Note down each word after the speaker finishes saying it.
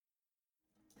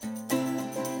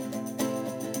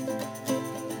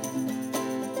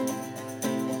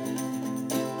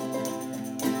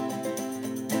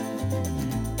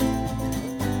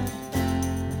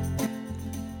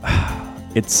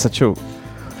It's such a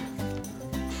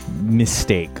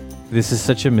mistake. This is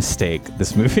such a mistake,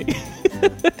 this movie.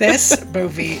 This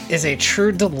movie is a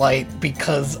true delight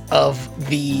because of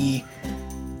the...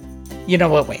 You know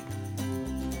what? Wait.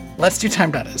 Let's do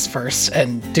timed edits first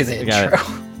and do the intro.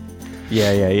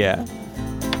 Yeah.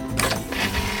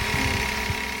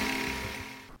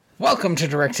 Welcome to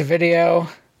Direct-to-Video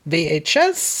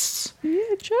VHS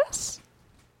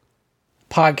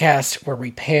podcast where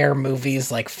we pair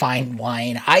movies like fine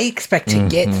wine. I expect to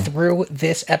get through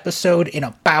this episode in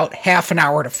about half an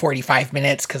hour to 45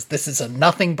 minutes because this is a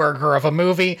nothing burger of a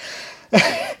movie.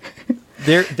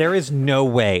 There is no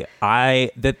way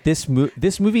this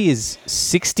movie is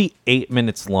 68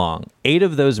 minutes long. 8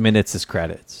 of those minutes is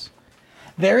credits.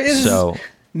 There is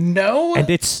no and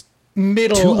it's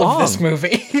middle of this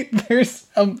movie. There's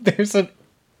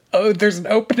an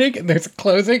opening and there's a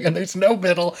closing and there's no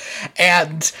middle.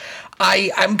 And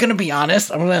I'm going to be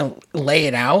honest. I'm going to lay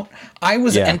it out. I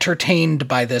was entertained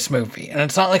by this movie. And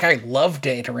it's not like I loved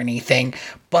it or anything,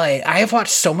 but I have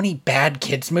watched so many bad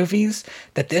kids movies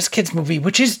that this kids movie,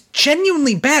 which is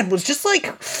genuinely bad, was just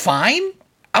like fine.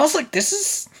 I was like,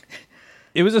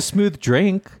 it was a smooth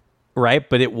drink, right?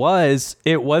 But it was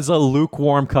a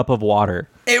lukewarm cup of water.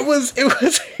 It was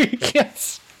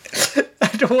yes.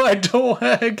 I don't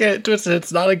want to get it twisted.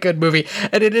 It's not a good movie.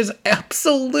 And it is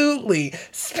absolutely,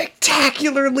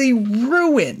 spectacularly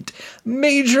ruined,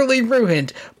 majorly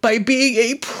ruined, by being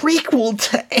a prequel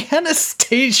to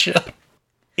Anastasia.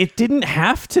 It didn't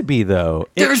have to be, though.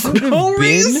 There's no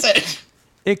reason.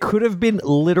 It could have been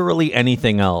literally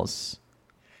anything else.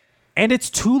 And it's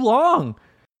too long.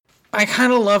 I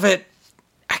kind of love it.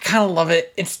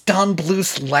 It's Don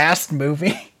Bluth's last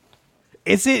movie.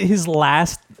 Is it his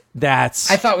last? I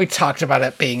thought we talked about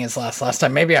it being his last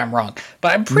time. Maybe I'm wrong,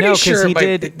 but I'm pretty sure he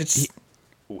did.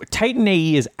 Titan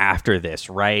AE is after this,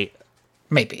 right?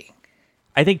 Maybe.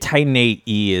 I think Titan AE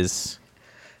is.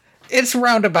 It's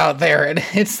roundabout there, and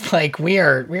it's like we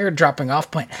are dropping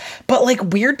off point. But like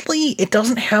weirdly, it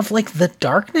doesn't have like the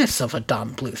darkness of a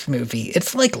Don Bluth movie.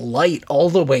 It's like light all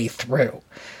the way through.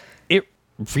 It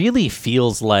really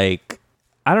feels like.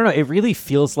 I don't know, it really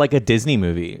feels like a Disney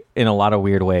movie in a lot of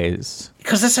weird ways.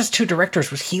 Because this has 2 directors.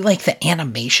 Was he like the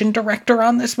animation director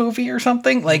on this movie or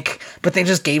something? Like, but they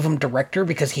just gave him director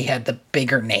because he had the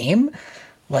bigger name?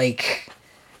 Like,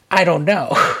 I don't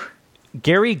know.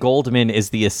 Gary Goldman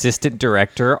is the assistant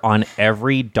director on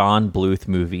every Don Bluth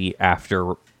movie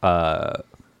after The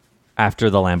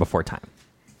Land Before Time.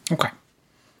 Okay.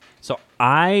 So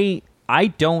I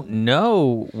don't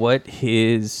know what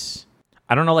his...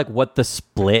 I don't know like what the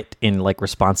split in like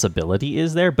responsibility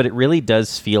is there, but it really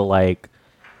does feel like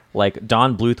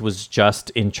Don Bluth was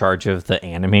just in charge of the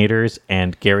animators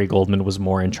and Gary Goldman was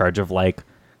more in charge of like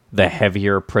the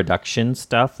heavier production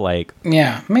stuff, like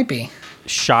maybe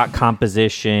shot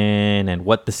composition and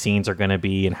what the scenes are going to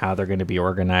be and how they're going to be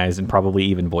organized and probably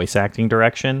even voice acting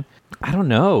direction. I don't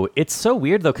know. It's so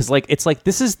weird though, because like it's like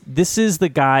this is the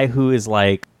guy who is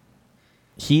like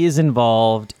he is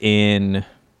involved in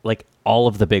like all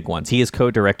of the big ones. He is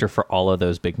co-director for all of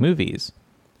those big movies.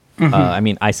 I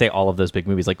mean, I say all of those big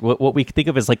movies. Like what we think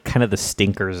of as like kind of the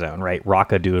stinker zone, right?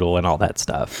 Rock-a-Doodle and all that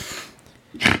stuff.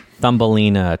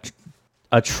 Thumbelina,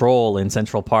 a Troll in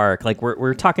Central Park. Like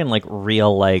we're talking like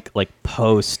real like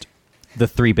post the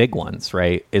 3 big ones,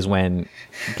 right? Is when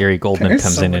Gary Goldman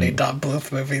comes in. There's so many Don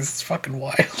Bluth movies. It's fucking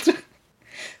wild.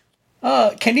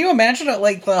 Can you imagine at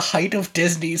like the height of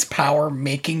Disney's power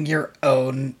making your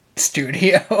own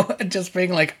studio and just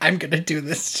being like, I'm gonna do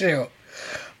this too?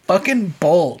 Fucking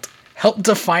bold. Help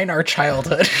define our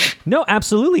childhood. No,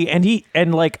 absolutely.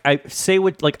 And like I say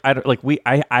what like I don't like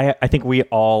I think we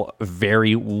all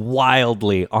vary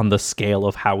wildly on the scale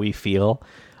of how we feel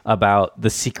about The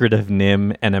Secret of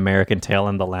Nim and American Tail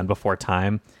and The Land Before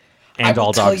Time and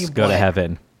All Dogs Go to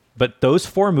Heaven. But those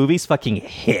 4 movies fucking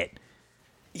hit.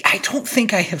 I don't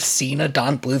think I have seen a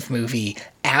Don Bluth movie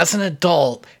as an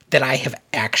adult that I have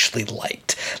actually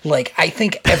liked. Like, I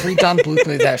think every Don Bluth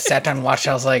movie that I've sat down and watched,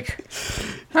 I was like,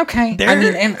 okay. I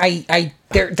mean, and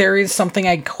there is something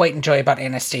I quite enjoy about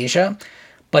Anastasia,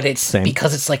 but it's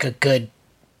because it's like a good,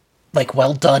 like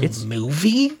well done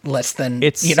movie, less than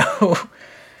you know.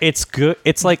 It's good.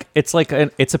 It's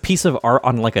a piece of art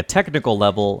on like a technical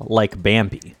level, like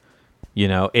Bambi. You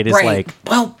know, it is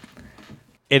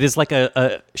it is like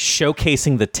a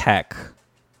showcasing the tech.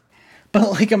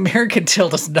 But, like, American Tail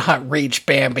does not reach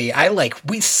Bambi.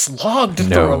 We slogged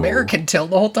through American Tail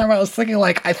the whole time. I was thinking,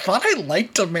 like, I thought I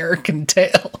liked American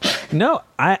Tail. No,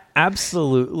 I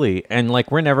absolutely. And,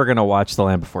 like, we're never going to watch the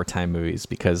Land Before Time movies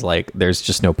because, like, there's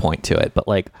just no point to it. But,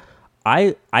 like,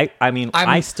 I mean,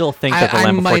 I still think that the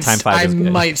Land Before Time 5 is good. I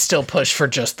might still push for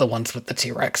just the ones with the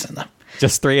T-Rex in them.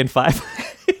 Just 3 and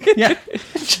 5? Yeah,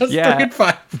 just 3 and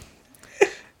 5.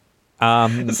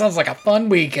 It sounds like a fun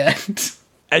weekend.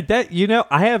 I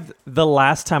have the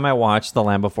last time I watched The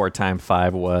Land Before Time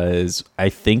 5 was, I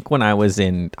think, when I was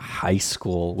in high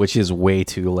school, which is way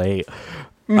too late,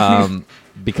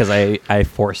 because I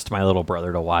forced my little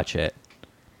brother to watch it.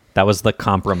 That was the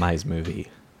compromise movie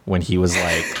when he was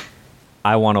like,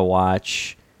 I want to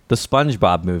watch the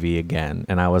SpongeBob movie again.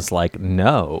 And I was like,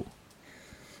 no.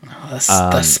 The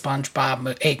SpongeBob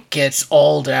movie, it gets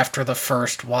old after the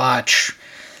first watch.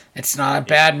 It's not a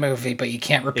bad movie, but you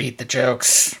can't repeat the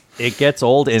jokes. It gets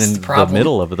old in the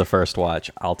middle of the first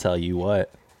watch, I'll tell you what.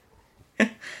 Boy,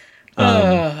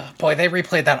 they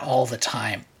replayed that all the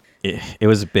time. It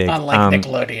was big. Unlike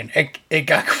Nickelodeon, it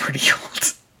got pretty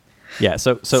old. Yeah,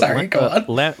 so Sorry, go on.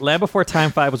 Land Before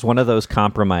Time 5 was one of those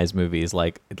compromise movies.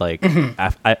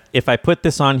 If I put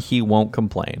this on, he won't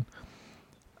complain.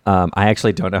 I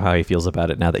actually don't know how he feels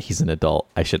about it now that he's an adult.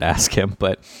 I should ask him,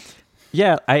 but...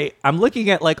 Yeah, I'm looking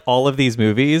at, like, all of these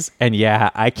movies, and yeah,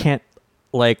 I can't,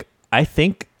 like, I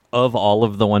think of all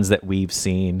of the ones that we've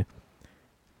seen,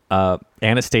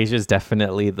 Anastasia is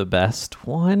definitely the best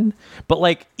one, but,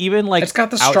 like, even, like... It's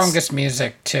got the strongest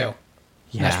music, too.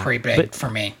 Yeah. That's pretty big for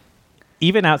me.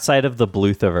 Even outside of the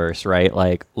Bluthiverse, right,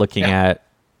 like, looking at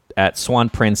Swan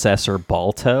Princess or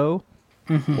Balto,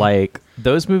 like,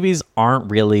 those movies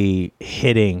aren't really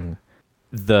hitting...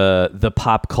 the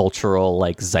pop cultural,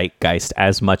 like, zeitgeist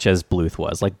as much as Bluth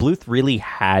was. Like, Bluth really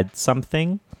had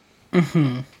something,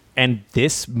 and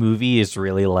this movie is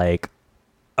really like,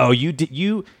 oh,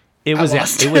 it was an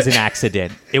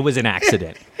accident. It was an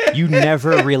accident. You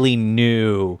never really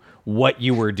knew what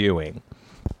you were doing.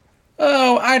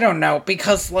 Oh, I don't know,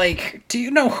 because, like, do you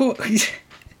know who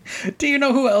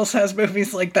else has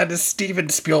movies like that is Steven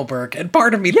Spielberg? And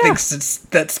part of me thinks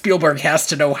that Spielberg has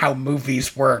to know how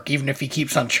movies work, even if he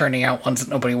keeps on churning out ones that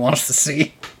nobody wants to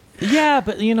see. Yeah,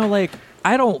 but, like,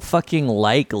 I don't fucking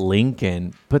like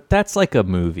Lincoln, but that's like a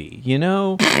movie,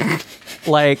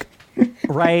 like,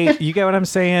 right? You get what I'm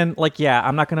saying? Like, yeah,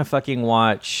 I'm not going to fucking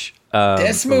watch...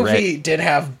 this movie did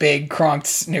have big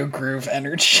Kronk's New Groove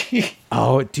energy.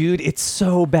 Oh, dude, it's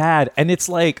so bad. And it's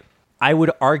like... I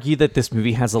would argue that this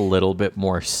movie has a little bit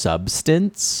more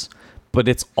substance, but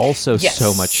it's also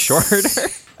so much shorter.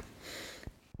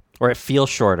 Or it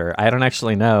feels shorter. I don't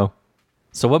actually know.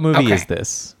 So what movie is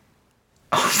this?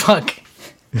 Oh, fuck.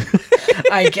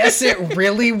 I guess it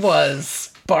really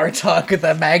was Bartok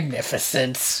the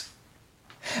Magnificent.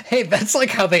 Hey, that's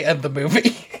like how they end the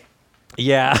movie.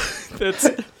 Yeah, that's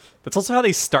also how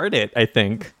they start it, I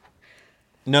think.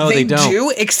 No, they don't. They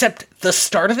do, except the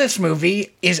start of this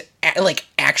movie is,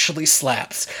 actually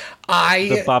slaps.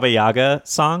 The Baba Yaga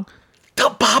song?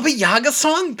 The Baba Yaga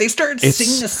song? They started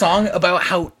singing a song about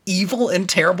how evil and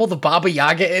terrible the Baba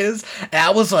Yaga is, and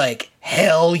I was like,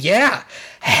 hell yeah.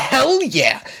 Hell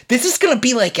yeah. This is gonna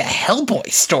be like a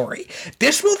Hellboy story.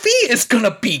 This movie is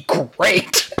gonna be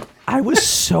great. I was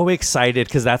so excited,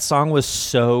 because that song was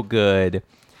so good.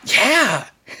 Yeah.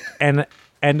 And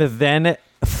then...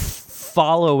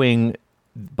 following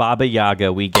Baba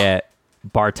Yaga, we get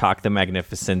Bartok the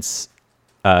Magnificent's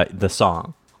the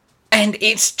song. And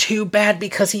it's too bad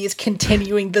because he is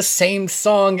continuing the same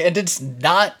song, and it's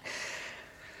not...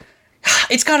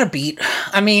 It's got a beat.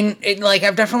 I mean,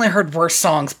 I've definitely heard worse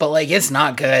songs, but, like, it's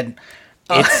not good.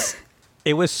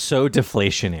 It was so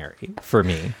deflationary for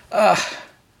me. And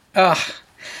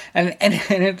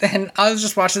I was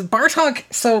just watching Bartok,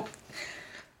 so...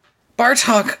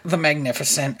 Bartok the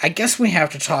Magnificent, I guess we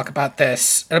have to talk about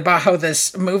this, about how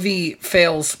this movie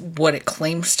fails what it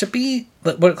claims to be,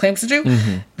 what it claims to do.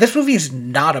 Mm-hmm. This movie is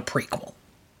not a prequel.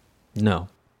 No.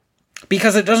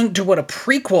 Because it doesn't do what a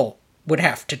prequel would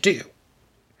have to do,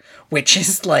 which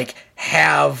is, like,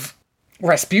 have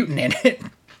Rasputin in it.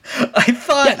 I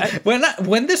thought,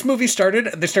 when this movie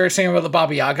started, they started singing about the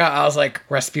Baba Yaga, I was like,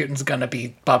 Rasputin's gonna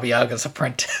be Baba Yaga's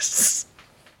apprentice.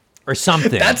 Or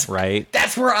something, right?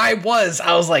 That's where I was.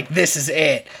 I was like, this is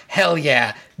it. Hell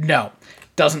yeah. No.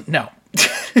 No.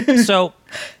 So,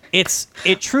 it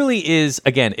truly is,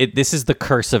 again, this is the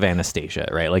curse of Anastasia,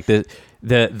 right? Like,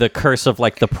 the curse of,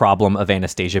 like, the problem of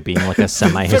Anastasia being, like, a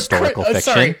semi-historical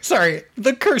fiction. Sorry.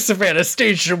 The curse of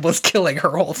Anastasia was killing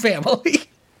her whole family.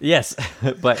 Yes,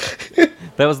 but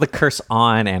that was the curse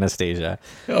on Anastasia.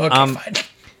 Okay, fine.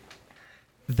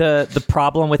 The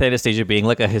problem with Anastasia being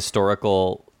like a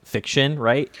historical fiction,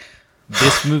 right?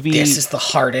 This movie... This is the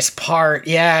hardest part,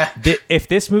 yeah. If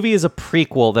this movie is a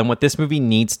prequel, then what this movie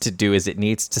needs to do is it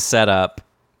needs to set up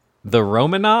the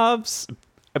Romanovs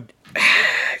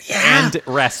and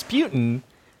Rasputin,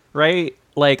 right?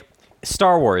 Like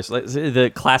Star Wars,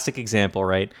 the classic example,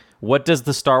 right? What does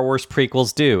the Star Wars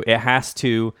prequels do? It has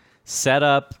to set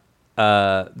up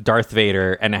Darth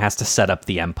Vader, and it has to set up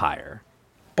the Empire.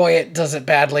 Boy, it does it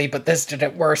badly, but this did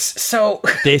it worse. So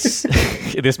this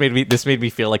made me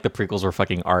feel like the prequels were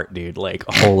fucking art, dude. Like,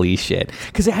 holy shit,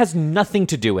 because it has nothing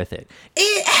to do with it.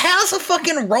 It has a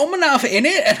fucking Romanov in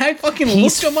it, and I fucking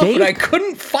looked him up, and I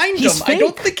couldn't find him. Fake. I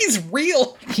don't think he's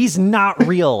real. He's not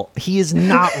real. He is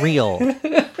not real.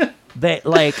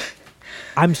 Like,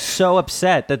 I'm so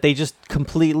upset that they just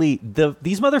completely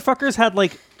these motherfuckers had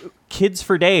like kids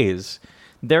for days.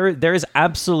 There is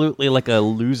absolutely like a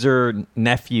loser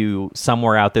nephew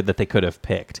somewhere out there that they could have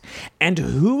picked. And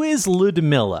who is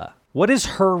Ludmilla? What is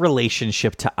her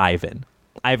relationship to Ivan?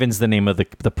 Ivan's the name of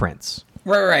the prince.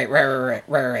 Right.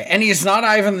 And he's not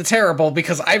Ivan the Terrible,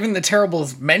 because Ivan the Terrible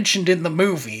is mentioned in the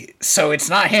movie, so it's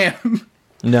not him.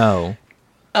 No.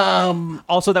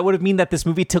 Also, that would have mean that this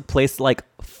movie took place like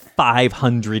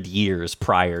 500 years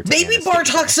prior to Maybe Anastasia.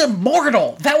 Bartok's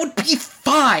immortal. That would be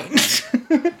fine.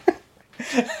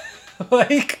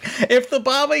 Like, if the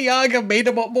Baba Yaga made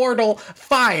him immortal,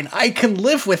 fine, I can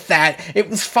live with that. It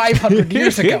was 500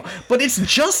 years ago, but it's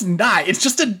just not. It's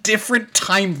just a different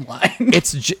timeline.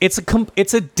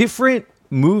 It's a different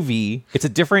movie. It's a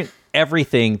different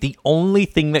everything. The only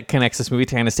thing that connects this movie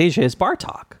to Anastasia is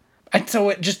Bartok. And so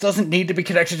it just doesn't need to be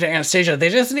connected to Anastasia. They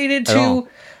just needed to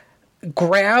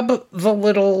grab the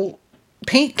little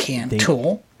paint can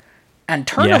tool and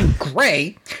turn them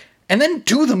gray, and then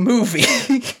do the movie.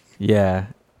 Yeah.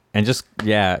 And just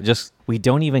we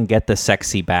don't even get the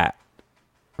sexy bat,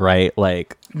 right?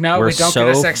 Like, no, we don't get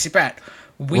a sexy bat.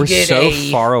 We're get so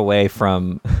far away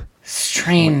from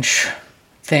strange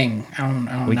thing. I don't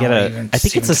know. I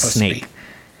think it's a snake.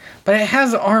 But it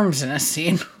has arms in a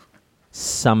scene.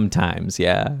 Sometimes,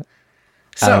 yeah.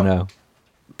 So, I don't know.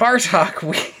 Bartok,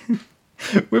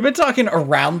 we've been talking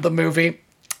around the movie.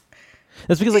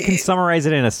 That's because I can summarize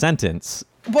it in a sentence.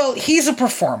 Well, he's a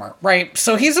performer, right?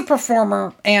 So he's a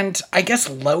performer, and I guess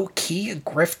low-key a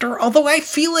grifter, although I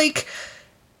feel like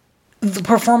the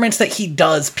performance that he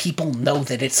does, people know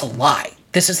that it's a lie.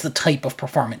 This is the type of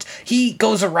performance. He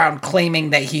goes around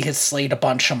claiming that he has slayed a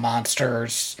bunch of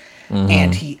monsters,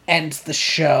 and he ends the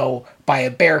show by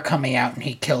a bear coming out, and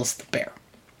he kills the bear.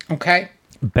 Okay?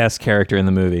 Best character in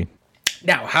the movie.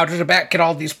 Now, how did a bat get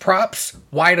all these props?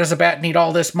 Why does a bat need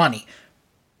all this money?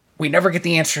 We never get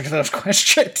the answer to those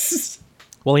questions.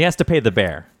 Well, he has to pay the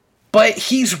bear. But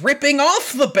he's ripping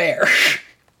off the bear.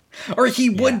 Or he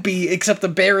would be, except the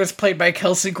bear is played by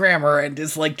Kelsey Grammer and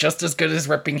is like just as good as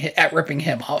ripping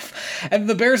him off. And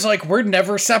the bear's like, we're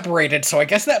never separated, so I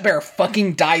guess that bear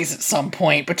fucking dies at some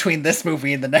point between this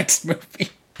movie and the next movie.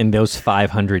 In those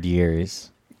 500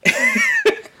 years.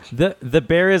 The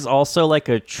bear is also like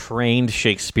a trained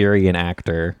Shakespearean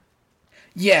actor.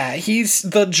 Yeah,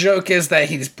 the joke is that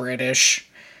he's British.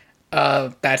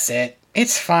 That's it.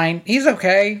 It's fine. He's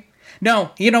okay.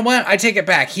 No, you know what? I take it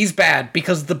back. He's bad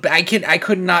because I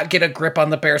could not get a grip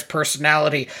on the bear's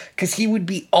personality because he would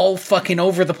be all fucking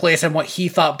over the place on what he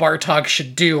thought Bartok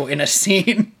should do in a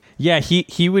scene. Yeah,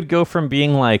 he would go from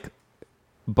being like,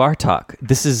 Bartok,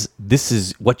 this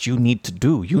is what you need to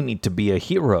do. You need to be a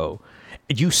hero.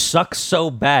 You suck so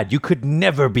bad. You could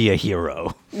never be a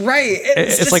hero. Right.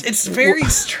 It's very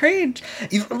strange.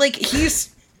 Like,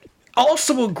 he's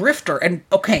also a grifter. And,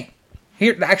 okay,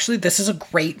 here, actually, this is a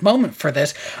great moment for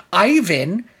this.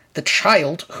 Ivan, the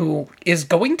child who is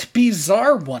going to be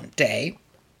Tsar one day,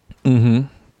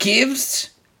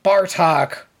 gives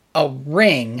Bartok a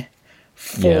ring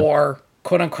for,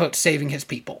 quote-unquote, saving his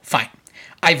people. Fine.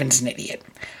 Ivan's an idiot.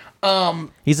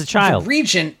 He's a child. The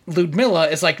regent, Ludmilla,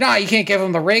 is like, nah, you can't give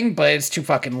him the ring, but it's too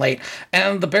fucking late.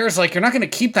 And the bear's like, you're not going to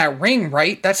keep that ring,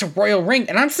 right? That's a royal ring.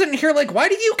 And I'm sitting here like, why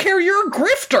do you care? You're a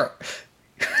grifter.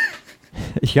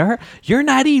 You're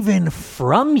not even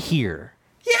from here.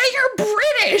 Yeah, you're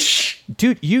British.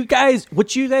 Dude,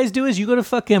 what you guys do is you go to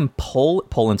fucking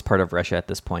Poland's part of Russia at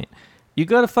this point. You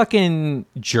go to fucking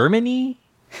Germany.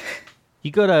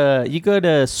 You go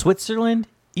to Switzerland.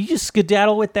 You just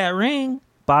skedaddle with that ring.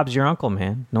 Bob's your uncle,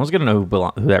 man. No one's gonna know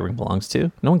who that ring belongs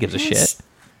to. No one gives a shit.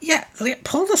 Yeah,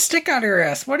 pull the stick out of your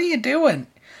ass. What are you doing?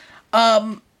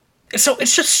 So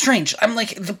it's just strange. I'm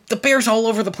like, the bear's all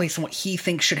over the place on what he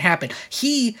thinks should happen.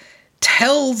 He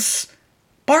tells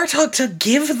Bartok to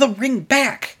give the ring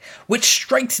back, which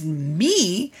strikes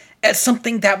me as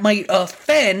something that might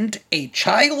offend a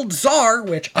child czar,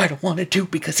 which I don't want to do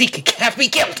because he could have me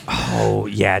killed. Oh,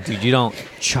 yeah, dude, you don't...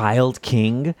 Child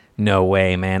king? No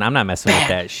way, man. I'm not messing with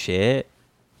that shit.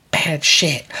 Bad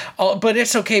shit. Oh, but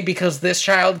it's okay because this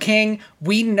child king,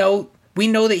 we know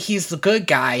that he's the good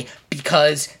guy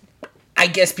because... I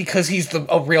guess because he's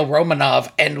a real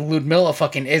Romanov and Ludmilla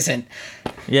fucking isn't.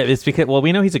 Yeah, it's because... Well,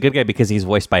 we know he's a good guy because he's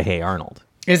voiced by Hey Arnold.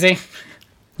 Is he?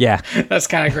 Yeah. That's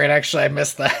kind of great, actually. I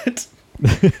missed that.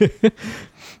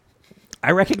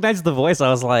 I recognized the voice. I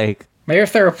was like... Maybe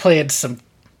if they were playing some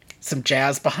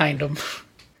jazz behind him.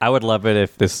 I would love it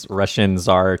if this Russian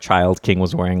Tsar child king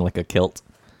was wearing like a kilt.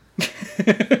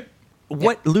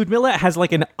 What Ludmilla has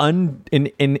like an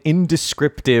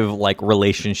indescriptive like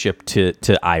relationship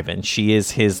to Ivan. She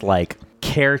is his like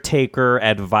caretaker,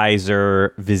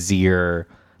 advisor, vizier,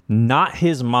 not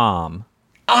his mom.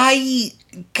 I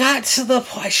got to the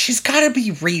point. She's got to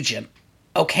be regent.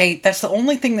 Okay, that's the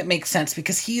only thing that makes sense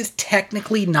because he is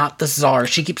technically not the Tsar.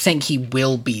 She keeps saying he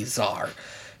will be Tsar.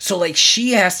 So, like,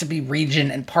 she has to be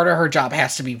regent, and part of her job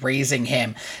has to be raising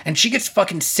him. And she gets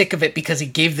fucking sick of it because he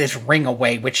gave this ring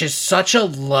away, which is such a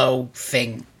low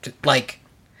thing. Like,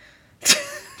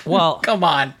 well, come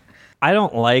on. I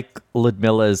don't like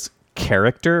Ludmilla's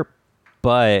character,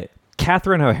 but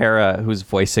Catherine O'Hara, who's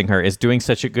voicing her, is doing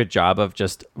such a good job of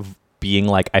just being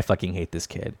like, I fucking hate this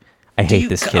kid. I hate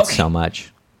this kid so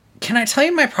much. Can I tell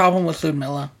you my problem with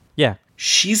Ludmilla? Yeah.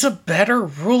 She's a better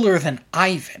ruler than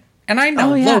Ivan. And I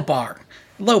know, low bar,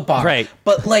 right?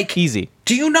 But like, easy.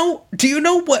 Do you know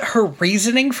what her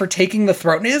reasoning for taking the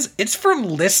throne is? It's from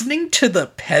listening to the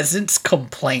peasants'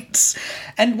 complaints.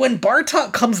 And when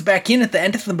Bartok comes back in at the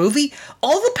end of the movie,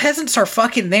 all the peasants are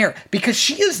fucking there because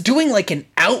she is doing like an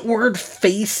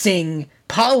outward-facing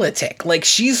politic. Like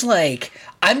she's like,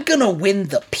 I'm gonna win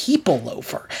the people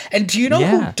over. And do you know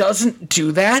who doesn't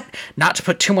do that? Not to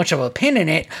put too much of a pin in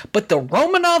it, but the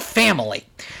Romanov family.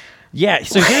 Yeah,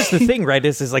 so here's the thing, right?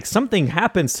 Is like something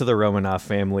happens to the Romanov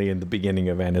family in the beginning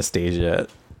of Anastasia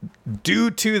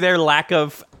due to their lack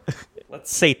of,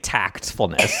 let's say,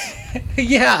 tactfulness.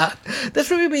 Yeah, this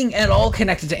movie being at all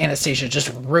connected to Anastasia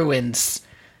just ruins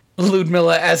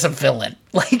Ludmilla as a villain.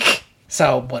 Like,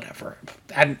 so whatever.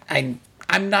 I'm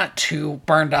not too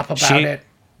burned up about it.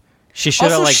 She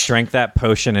should have drank that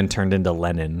potion and turned into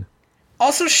Lenin.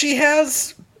 Also, she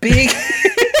has big.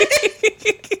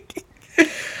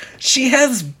 She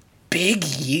has big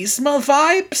Yzma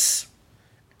vibes.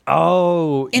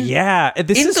 Oh, yeah.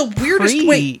 This is the weirdest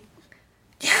way.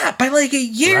 Yeah, by like a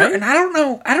year, right? And I don't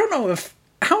know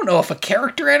if a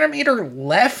character animator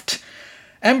left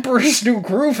Emperor's New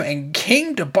Groove and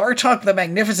came to Bartok the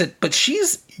Magnificent, but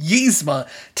she's Yzma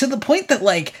to the point that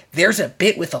like there's a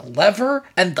bit with a lever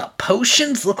and the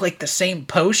potions look like the same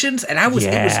potions, and it was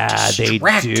distracting.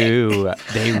 They do.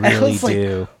 They really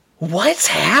do. Like, what's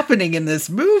happening in this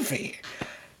movie?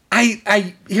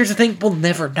 I here's the thing, we'll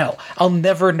never know. I'll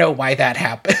never know why that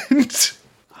happened.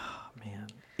 Oh man.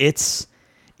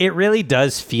 It really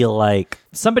does feel like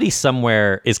somebody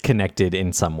somewhere is connected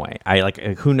in some way.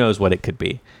 Who knows what it could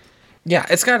be. Yeah,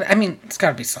 it's got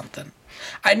to be something.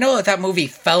 I know that movie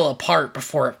fell apart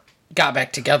before it got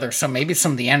back together, so maybe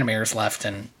some of the animators left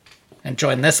and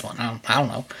joined this one. I don't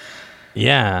know.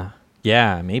 Yeah,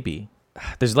 maybe.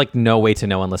 There's like no way to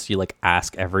know unless you like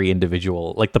ask every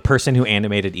individual, like the person who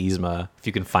animated Yzma, if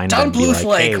you can find Don them.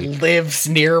 Bluth lives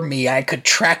near me. I could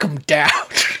track him down.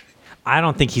 I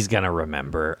don't think he's gonna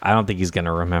remember. Probably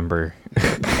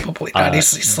not.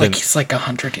 He's like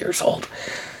 100 years old.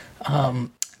 So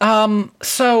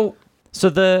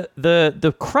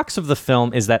the crux of the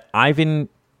film is that Ivan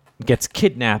gets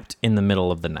kidnapped in the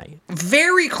middle of the night.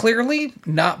 Very clearly,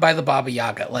 not by the Baba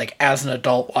Yaga. Like, as an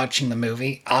adult watching the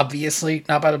movie, obviously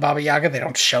not by the Baba Yaga. They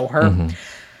don't show her.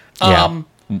 Mm-hmm.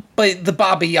 But the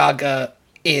Baba Yaga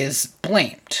is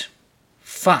blamed.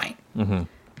 Fine. Mm-hmm.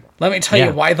 Let me tell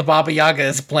you why the Baba Yaga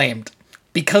is blamed.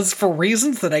 Because for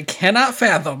reasons that I cannot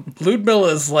fathom, Ludmilla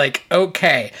is like,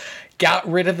 okay, got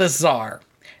rid of the Tsar.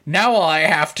 Now all I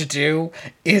have to do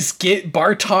is get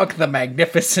Bartok the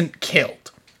Magnificent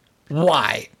killed.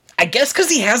 Why? I guess because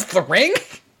he has the ring?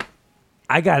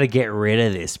 I gotta get rid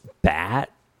of this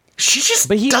bat. She just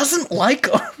doesn't like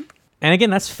him. And again,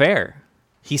 that's fair.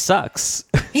 He sucks.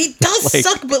 He does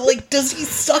suck, but like, does he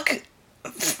suck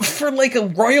for like a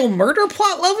royal murder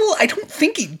plot level? I don't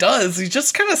think he does. He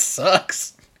just kind of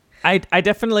sucks. I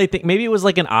definitely think maybe it was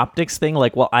like an optics thing.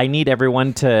 Like, well, I need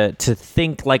everyone to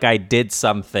think like I did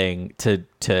something to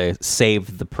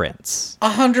save the prince.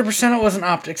 100% it was an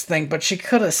optics thing, but she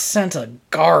could have sent a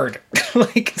guard. I'm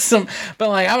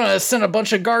gonna send a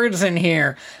bunch of guards in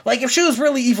here. Like, if she was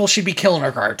really evil, she'd be killing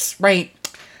her guards, right?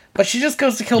 But she just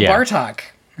goes to kill Bartok.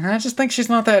 And I just think she's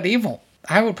not that evil.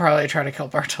 I would probably try to kill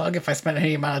Bartok if I spent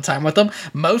any amount of time with him.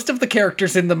 Most of the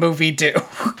characters in the movie do.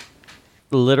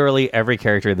 Literally every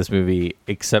character in this movie,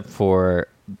 except for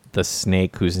the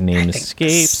snake whose name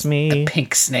escapes me. The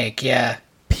pink snake, yeah.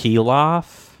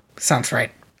 Pilaf? Sounds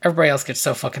right. Everybody else gets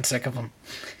so fucking sick of him.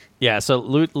 Yeah, so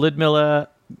Ludmilla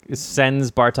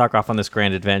sends Bartok off on this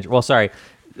grand adventure. Well, sorry.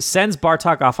 Sends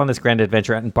Bartok off on this grand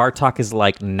adventure, and Bartok is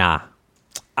like, nah,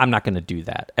 I'm not going to do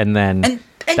that. And then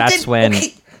that's when...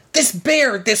 Okay. This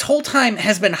bear, this whole time,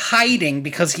 has been hiding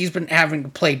because he's been having to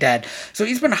play dead. So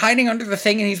he's been hiding under the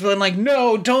thing, and he's been like,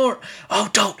 no, don't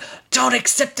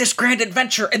accept this grand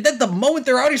adventure. And then the moment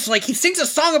they're out, he's like, he sings a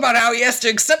song about how he has to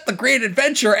accept the grand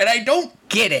adventure, and I don't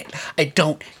get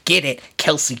it.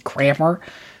 Kelsey Grammer.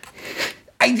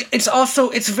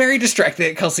 It's very distracting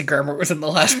that Kelsey Grammer was in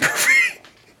the last movie.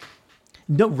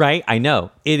 No, right? I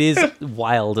know. It is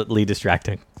wildly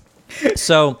distracting.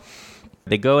 So...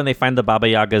 they go and they find the Baba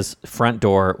Yaga's front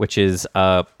door, which is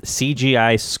a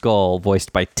CGI skull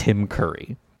voiced by Tim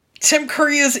Curry. Tim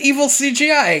Curry is evil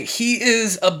CGI. He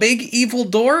is a big evil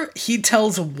door. He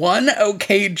tells one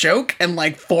okay joke and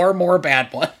like 4 more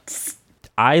bad ones.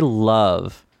 I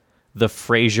love the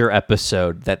Frasier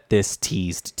episode that this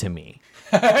teased to me.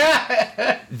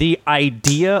 The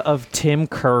idea of Tim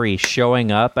Curry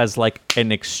showing up as like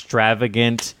an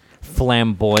extravagant,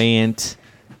 flamboyant,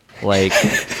 like...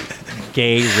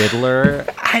 gay Riddler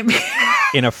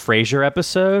in a Frasier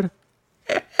episode.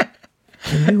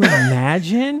 Can you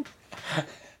imagine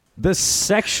the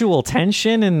sexual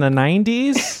tension in the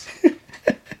 90s?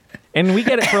 And we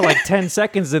get it for like 10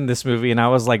 seconds in this movie, and I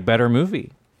was like, better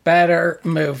movie. Better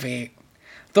movie.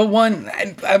 The one,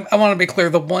 I want to be clear,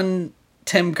 the one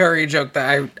Tim Curry joke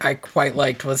that I quite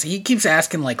liked was he keeps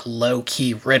asking like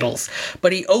low-key riddles,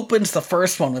 but he opens the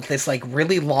first one with this like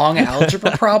really long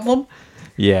algebra problem.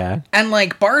 Yeah. And,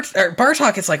 like,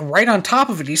 Bartok is, like, right on top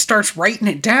of it. He starts writing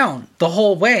it down the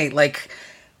whole way, like,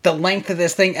 the length of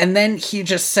this thing. And then he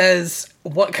just says,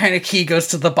 what kind of key goes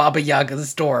to the Baba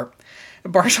Yaga's door?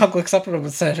 And Bartok looks up at him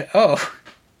and said, oh,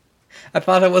 I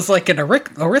thought it was, like, an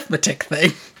arithmetic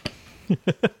thing. And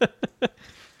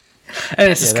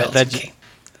it's a skeleton key.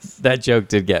 That joke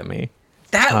did get me.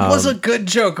 That was a good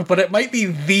joke, but it might be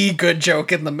the good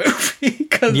joke in the movie.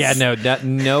 Yeah,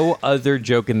 no other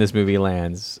joke in this movie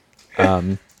lands.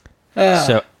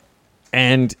 So,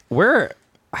 and we're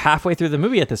halfway through the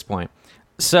movie at this point.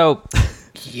 So,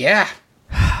 yeah.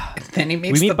 And then he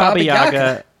meets the Baba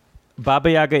Yaga.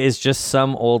 Baba Yaga is just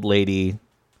some old lady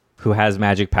who has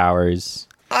magic powers.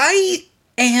 I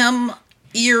am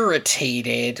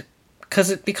irritated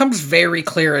because it becomes very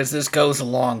clear as this goes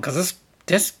along, because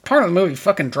this part of the movie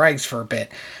fucking drags for a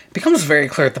bit. It becomes very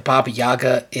clear that Baba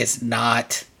Yaga is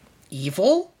not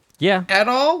evil. Yeah. At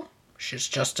all. She's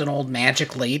just an old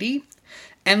magic lady.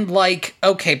 And like,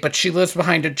 okay, but she lives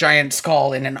behind a giant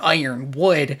skull in an iron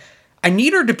wood. I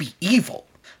need her to be evil.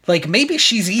 Like, maybe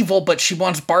she's evil, but she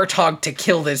wants Bartok to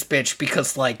kill this bitch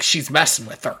because, like, she's messing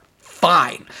with her.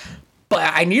 Fine.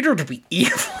 But I need her to be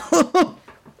evil.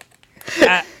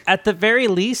 At the very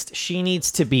least, she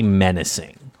needs to be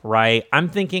menacing. Right, I'm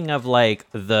thinking of like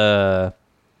the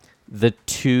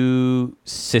 2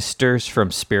 sisters from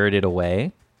Spirited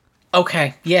Away.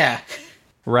 Okay, yeah.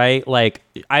 Right, like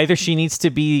either she needs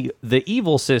to be the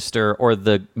evil sister or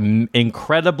the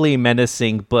incredibly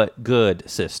menacing but good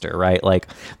sister. Right, like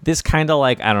this kind of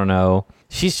like, I don't know.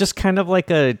 She's just kind of like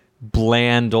a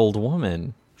bland old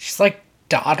woman. She's like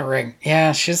doddering.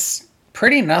 Yeah, she's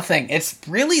pretty nothing. It's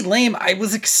really lame. I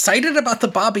was excited about the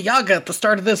Baba Yaga at the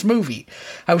start of this movie.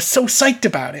 I was so psyched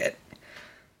about it.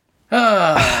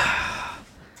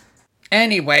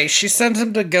 Anyway, she sends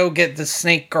him to go get the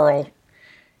snake girl.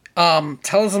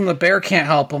 Tells him the bear can't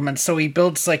help him, and so he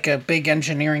builds like a big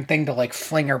engineering thing to like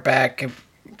fling her back.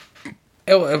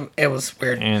 It was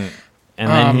weird. And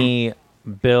then he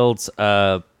builds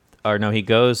he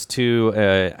goes to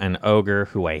an ogre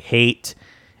who I hate.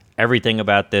 Everything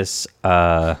about this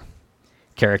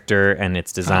character and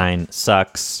its design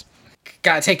sucks.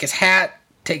 Gotta take his hat.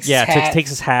 Takes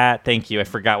his hat. Thank you. I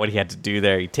forgot what he had to do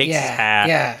there. He takes his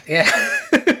hat. Yeah.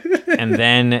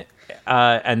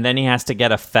 and then he has to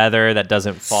get a feather that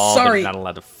doesn't fall. But he's not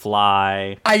allowed to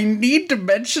fly. I need to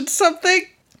mention something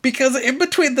because in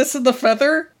between this and the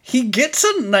feather, he gets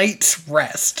a night's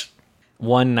rest.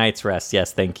 1 night's rest.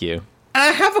 Yes, thank you. I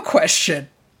have a question.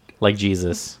 Like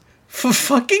Jesus.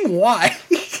 Fucking why?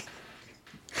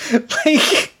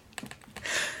 Like,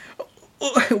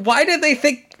 why did they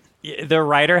think... The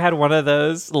writer had one of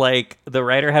those, like,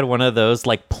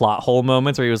 plot hole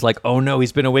moments where he was like, oh no,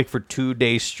 he's been awake for 2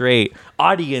 days straight.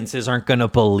 Audiences aren't gonna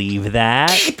believe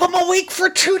that. Keep him awake for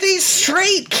 2 days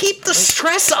straight. Keep the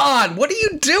stress on. What are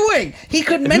you doing? He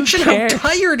could mention how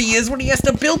tired he is when he has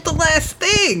to build the last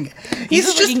thing.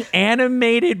 He's just an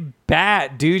animated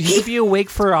bat, dude. He could be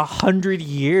awake for 100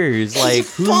 years. Like,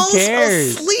 who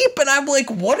cares? Asleep, and I'm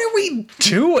like, what are we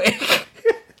doing?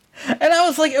 And I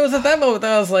was like, it was at that moment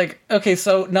that I was like, okay,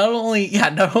 so not only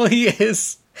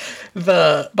is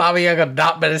the Baba Yaga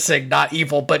not menacing, not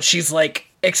evil, but she's like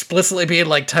explicitly being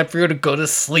like, time for you to go to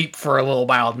sleep for a little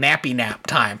while, nappy nap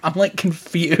time. I'm like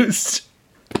confused.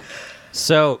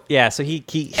 So yeah, so he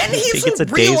gets a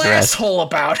real day's rest. Asshole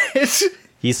about it.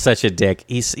 He's such a dick.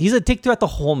 He's a dick throughout the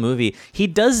whole movie. He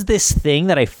does this thing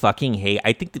that I fucking hate.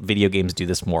 I think that video games do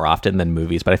this more often than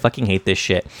movies, but I fucking hate this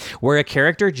shit. Where a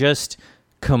character just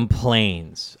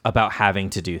complains about having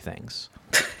to do things.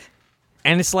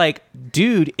 And it's like,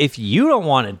 dude, if you don't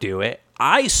want to do it,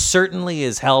 I certainly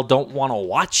as hell don't want to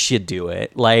watch you do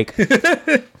it. Like,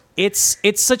 he's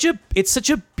such a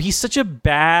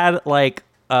bad, like,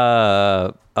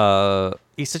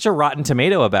 he's such a rotten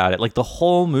tomato about it. Like, the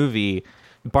whole movie,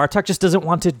 Bartok just doesn't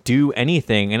want to do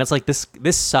anything. And it's like,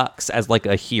 this sucks as like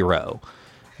a hero,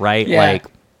 right? Yeah. Like,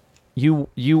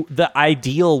 the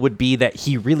ideal would be that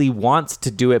he really wants to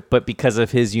do it, but because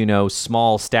of his,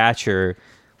 small stature,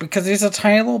 because he's a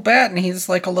tiny little bat and he's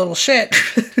like a little shit.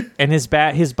 and his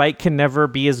bite can never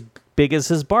be as big as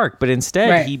his bark, but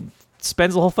instead he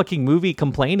spends the whole fucking movie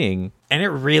complaining, and it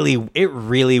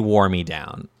really wore me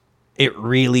down. It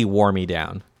really wore me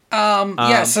down.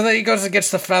 Yeah, so then he goes and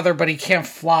gets the feather, but he can't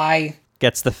fly.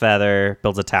 Gets the feather,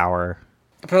 builds a tower.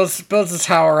 Builds a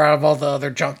tower out of all the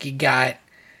other junk he got.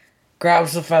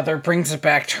 Grabs the feather, brings it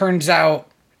back. Turns out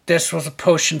this was a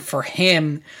potion for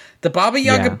him. The Baba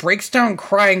Yaga breaks down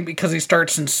crying because he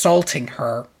starts insulting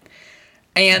her.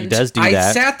 And he does do I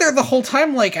that. sat there the whole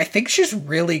time like, I think she's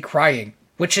really crying,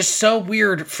 which is so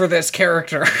weird for this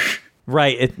character.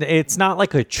 Right. It's not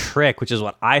like a trick, which is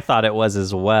what I thought it was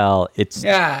as well.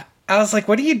 Yeah. I was like,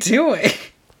 what are you doing?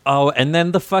 Oh, and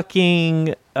then the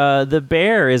fucking, the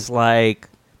bear is like,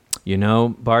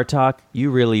 Bartok,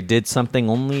 you really did something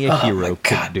only a hero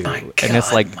could do. And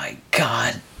it's like, my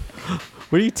God.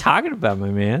 What are you talking about, my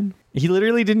man? He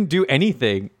literally didn't do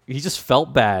anything. He just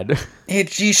felt bad.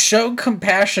 He showed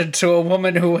compassion to a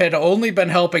woman who had only been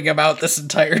helping him out this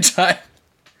entire time.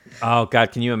 Oh,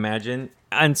 God, can you imagine?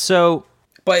 And so...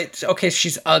 But, okay,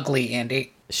 she's ugly,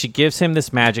 Andy. She gives him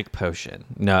this magic potion.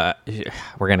 No,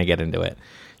 we're going to get into it.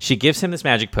 She gives him this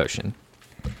magic potion.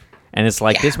 And it's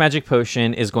like, this magic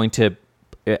potion is going to...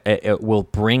 It will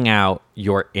bring out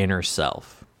your inner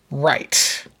self.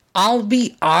 Right. I'll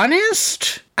be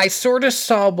honest, I sort of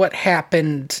saw what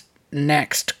happened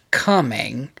next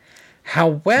coming.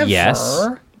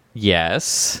 However...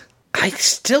 Yes. I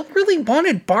still really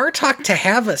wanted Bartok to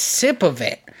have a sip of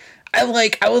it. I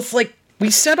was like, we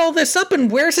set all this up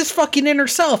and where's his fucking inner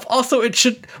self? Also, it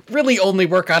should really only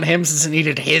work on him since it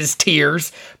needed his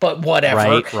tears, but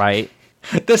whatever. Right.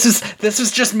 This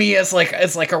is just me as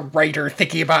a writer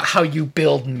thinking about how you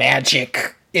build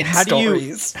magic in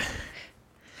stories.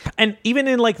 And even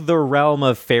in like the realm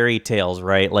of fairy tales,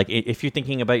 right? Like if you're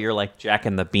thinking about your like Jack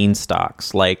and the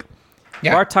Beanstalks, like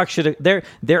Bartok should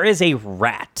there is a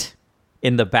rat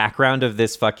in the background of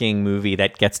this fucking movie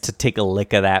that gets to take a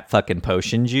lick of that fucking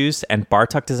potion juice, and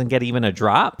Bartok doesn't get even a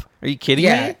drop. Are you kidding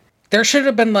me? There should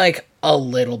have been like a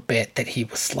little bit that he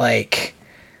was like,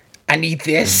 I need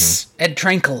this, and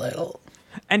drank a little.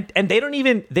 And they don't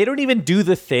even do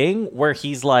the thing where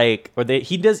he's like, or they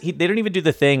don't even do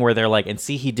the thing where they're like, and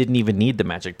see, he didn't even need the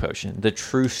magic potion. The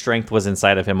true strength was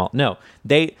inside of him. No,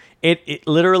 it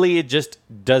literally just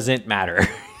doesn't matter.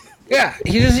 Yeah,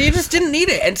 he just didn't need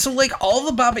it. And so like all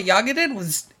the Baba Yaga did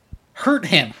was hurt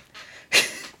him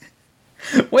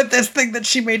with this thing that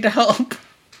she made to help.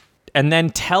 And then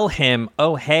tell him,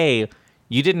 oh, hey,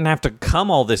 you didn't have to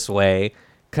come all this way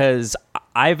because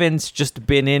Ivan's just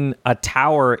been in a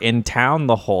tower in town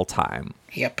the whole time.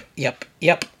 Yep.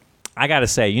 I gotta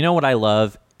say, you know what I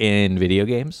love in video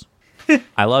games?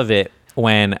 I love it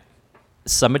when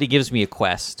somebody gives me a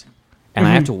quest and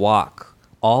I have to walk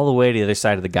all the way to the other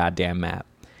side of the goddamn map.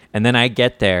 And then I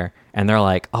get there and they're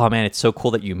like, oh man, it's so cool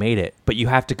that you made it. But you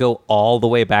have to go all the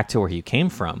way back to where you came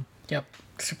from. Yep.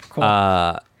 Super cool.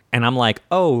 And I'm like,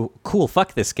 oh, cool,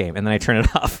 fuck this game. And then I turn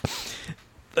it off.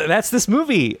 That's this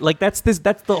movie. Like that's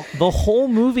the whole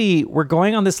movie. We're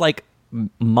going on this like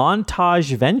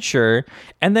montage venture,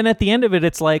 and then at the end of it,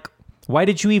 it's like, why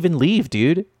did you even leave,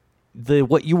 dude?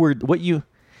 What you were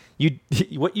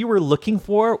looking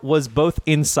for was both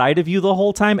inside of you the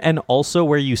whole time and also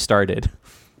where you started.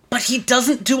 But he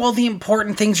doesn't do all the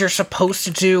important things you're supposed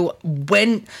to do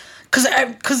when,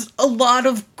 because a lot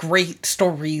of great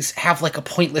stories have like a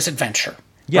pointless adventure,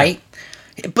 right?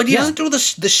 But he doesn't do the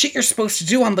shit you're supposed to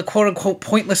do on the quote-unquote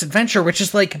pointless adventure, which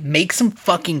is like make some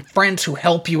fucking friends who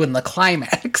help you in the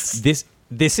climax. This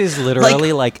is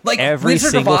literally like every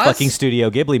Wizard single of Oz? fucking Studio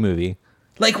Ghibli movie.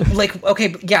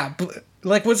 Okay, yeah,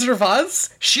 like Wizard of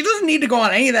Oz, she doesn't need to go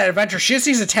on any of that adventure. She just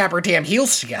needs to tap her damn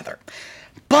heels together.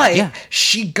 But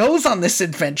she goes on this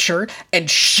adventure, and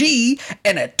she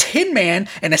and a Tin Man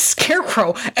and a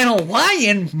Scarecrow and a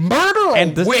lion murder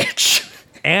a witch.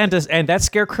 And that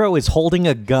Scarecrow is holding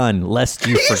a gun, lest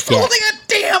you forget. He's holding a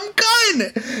damn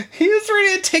gun! He is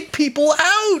ready to take people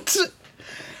out!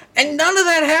 And none of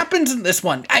that happens in this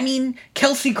one. I mean,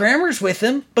 Kelsey Grammer's with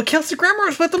him, but Kelsey Grammer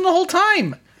was with him the whole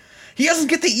time. He doesn't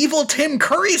get the evil Tim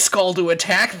Curry skull to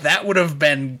attack. That would have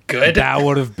been good. That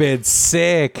would have been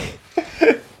sick.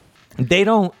 They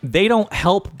don't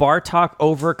help Bartok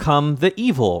overcome the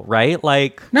evil, right?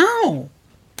 Like, no.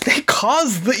 They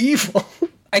cause the evil.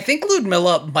 I think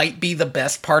Ludmilla might be the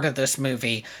best part of this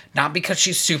movie, not because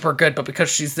she's super good, but because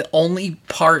she's the only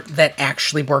part that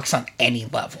actually works on any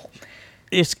level.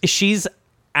 She's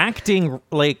acting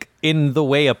like in the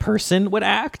way a person would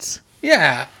act.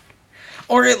 Yeah.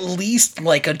 Or at least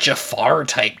like a Jafar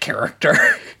type character.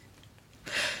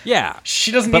 Yeah.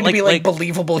 She doesn't need to be like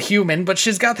believable human, but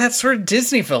she's got that sort of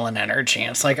Disney villain energy.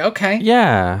 It's like, okay.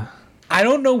 Yeah. I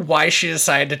don't know why she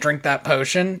decided to drink that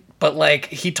potion, but like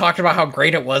he talked about how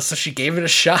great it was, so she gave it a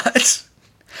shot.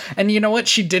 And you know what?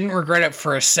 She didn't regret it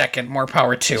for a second. More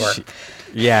power to her.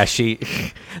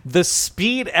 The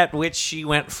speed at which she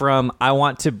went from, I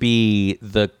want to be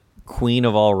the queen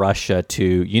of all Russia to,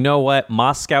 you know what,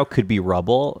 Moscow could be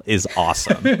rubble is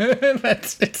awesome.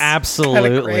 It's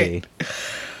absolutely.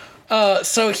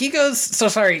 So he goes to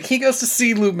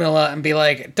see Ludmilla and be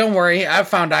like, don't worry, I've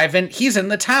found Ivan. He's in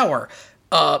the tower.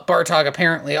 Bartok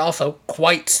apparently also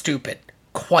quite stupid.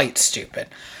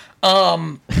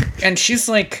 And she's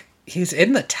like, he's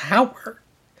in the tower.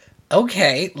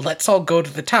 Okay, let's all go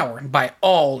to the tower. And by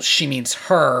all, she means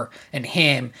her and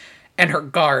him and her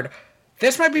guard.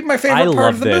 This might be my favorite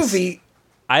part of the movie.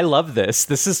 I love this.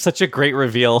 This is such a great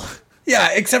reveal. Yeah,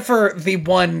 except for the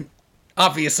one,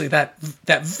 obviously, that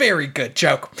very good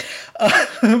joke.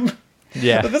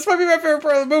 Yeah. But this might be my favorite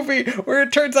part of the movie, where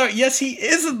it turns out, yes, he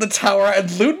is in the tower,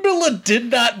 and Ludmilla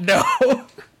did not know.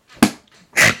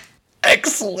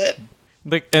 Excellent.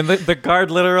 The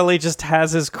guard literally just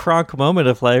has his Kronk moment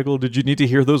of like, well, did you need to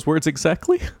hear those words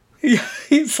exactly? Yeah,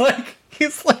 he's like,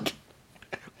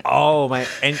 oh my,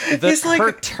 and he's like,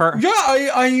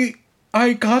 yeah,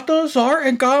 I got the Tsar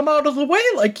and got him out of the way,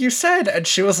 like you said. And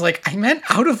she was like, I meant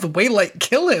out of the way, like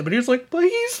kill him. And he was like, but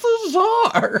he's the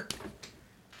Tsar.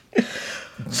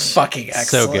 Fucking excellent.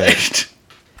 So good.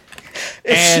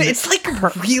 It's like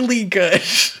really good.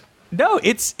 No,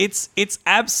 it's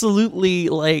absolutely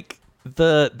like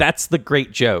that's the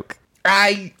great joke.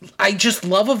 I just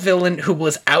love a villain who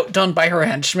was outdone by her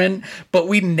henchmen, but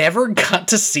we never got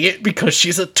to see it because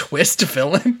she's a twist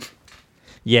villain.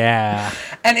 Yeah.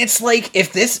 And it's like,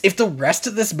 if the rest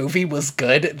of this movie was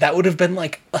good, that would have been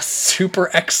like a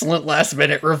super excellent last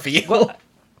minute reveal. Well,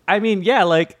 I mean, yeah,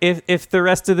 like if the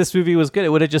rest of this movie was good, it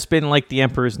would have just been like The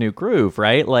Emperor's New Groove,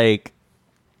 right? Like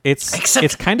it's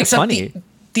kind of funny.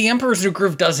 The Emperor's New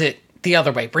Groove does it the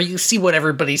other way, where you see what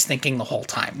everybody's thinking the whole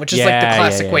time, which is like the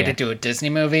classic way to do a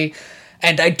Disney movie.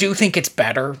 And I do think it's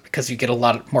better because you get a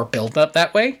lot more build up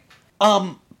that way.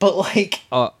 But like,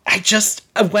 I just,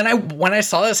 when I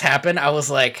saw this happen, I was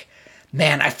like,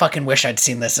 man, I fucking wish I'd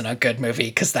seen this in a good movie,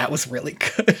 because that was really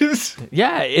good.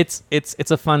 Yeah, it's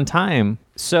a fun time.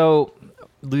 So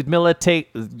Ludmilla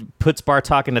puts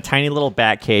Bartok in a tiny little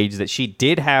bat cage that she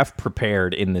did have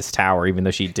prepared in this tower, even though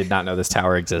she did not know this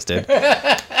tower existed.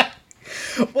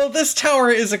 Well, this tower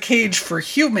is a cage for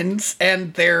humans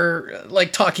and their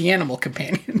like talking animal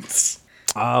companions.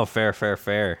 Oh,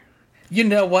 fair. You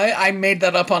know what? I made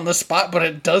that up on the spot, but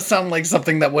it does sound like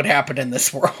something that would happen in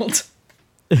this world.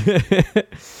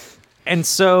 And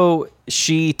so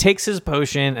she takes his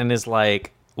potion and is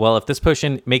like, well, if this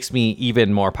potion makes me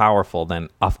even more powerful, then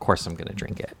of course I'm going to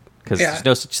drink it. Because there's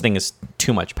no such thing as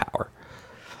too much power.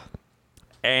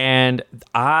 And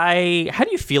how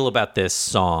do you feel about this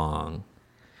song?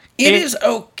 It is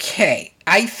okay.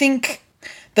 I think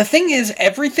The thing is,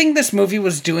 everything this movie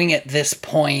was doing at this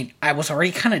point, I was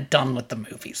already kind of done with the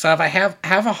movie. So if I have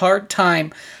a hard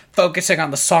time focusing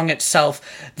on the song itself,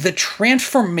 the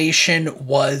transformation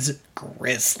was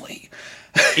grisly.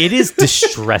 It is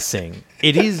distressing.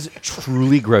 It is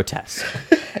truly grotesque.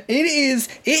 It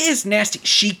is nasty.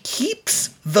 She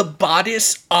keeps the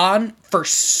bodice on for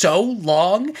so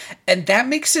long, and that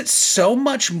makes it so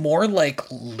much more like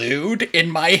lewd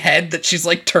in my head that she's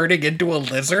like turning into a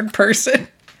lizard person.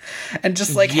 And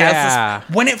just like has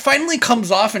this, when it finally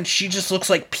comes off and she just looks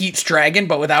like Pete's dragon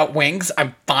but without wings,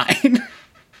 I'm fine.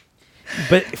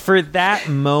 But for that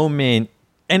moment,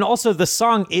 and also the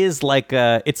song is like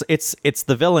it's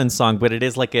the villain song, but it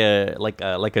is like a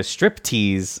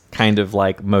striptease kind of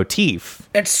like motif.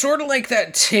 It's sort of like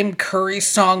that Tim Curry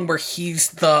song where he's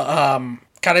the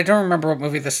God, I don't remember what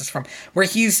movie this is from, where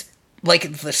he's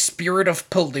like the spirit of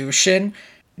pollution.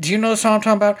 Do you know the song I'm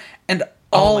talking about? And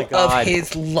all of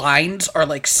his lines are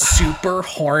like super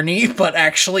horny, but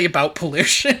actually about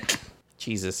pollution.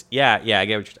 Jesus. Yeah, I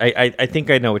get what I think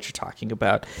I know what you're talking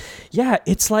about. Yeah,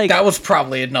 it's like... That was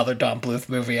probably another Don Bluth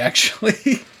movie,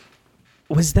 actually.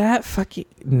 Was that fucking...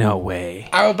 No way.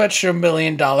 I will bet you $1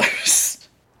 million.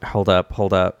 Hold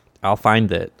up. I'll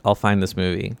find it. I'll find this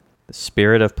movie. The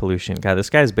Spirit of Pollution. God,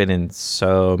 this guy's been in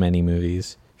so many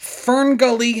movies. Fern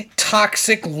Gully,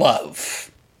 Toxic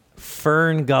Love.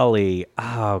 Fern Gully.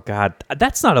 Oh, God.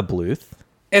 That's not a Bluth.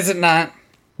 Is it not?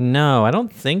 No, I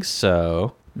don't think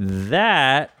so.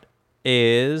 That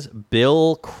is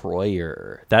Bill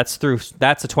Croyer. That's a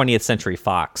 20th Century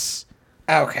Fox.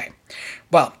 Okay.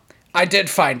 Well, I did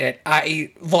find it.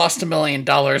 I lost $1 million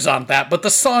on that, but the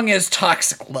song is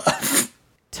Toxic Love.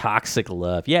 Toxic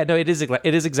Love. Yeah, no, it is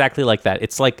exactly like that.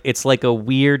 It's like a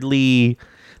weirdly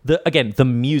the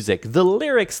music, the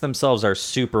lyrics themselves are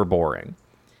super boring.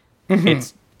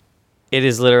 Mm-hmm. It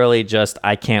is literally just,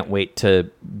 I can't wait to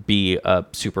be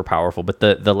super powerful. But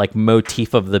the like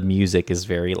motif of the music is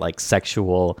very like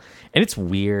sexual, and it's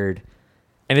weird.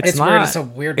 And it's not weird. It's a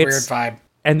weird vibe.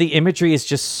 And the imagery is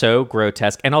just so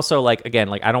grotesque. And also like, again,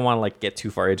 like I don't want to like get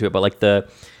too far into it, but like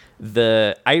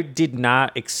I did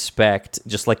not expect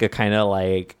just like a kind of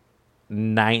like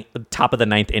top of the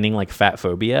ninth inning like fat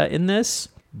phobia in this,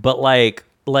 but like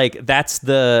that's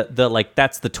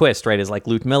the twist, right? Is like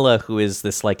Ludmilla, who is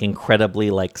this like incredibly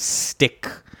like stick,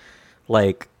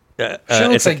 like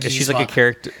she's like a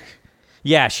character.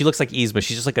 Yeah, she looks like Yzma.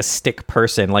 She's just like a stick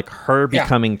person. Like her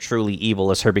becoming truly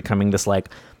evil is her becoming this like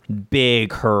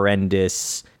big,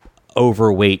 horrendous,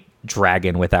 overweight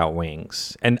dragon without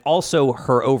wings, and also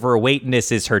her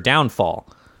overweightness is her downfall.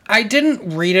 I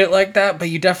didn't read it like that, but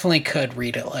you definitely could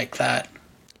read it like that.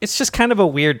 It's just kind of a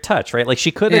weird touch, right? Like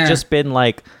she could have just been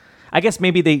like, I guess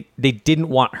maybe they didn't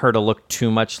want her to look too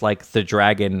much like the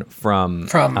dragon from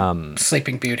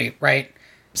Sleeping Beauty, right?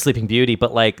 Sleeping Beauty,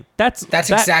 but like that's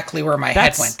exactly where my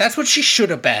head went. That's what she should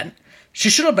have been.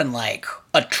 She should have been like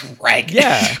a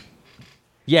dragon.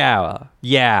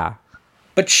 Yeah.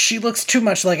 But she looks too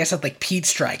much, like I said, like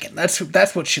Pete's dragon.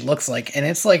 That's what she looks like, and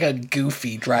it's like a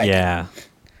goofy dragon. Yeah.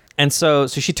 And so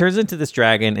she turns into this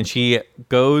dragon, and she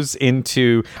goes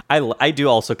into. I do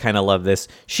also kind of love this.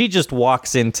 She just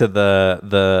walks into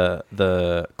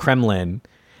the Kremlin,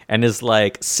 and is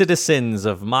like, "Citizens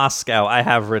of Moscow, I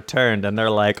have returned." And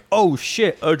they're like, "Oh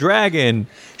shit, a dragon!"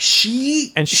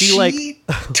 She like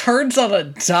turns on a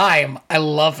dime. I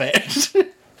love it.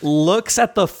 Looks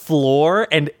at the floor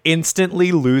and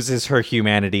instantly loses her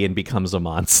humanity and becomes a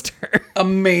monster.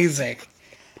 Amazing.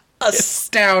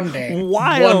 Astounding.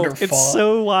 Wild. Wonderful. It's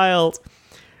so wild.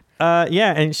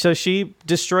 And so she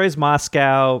destroys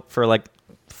Moscow for like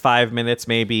 5 minutes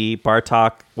maybe.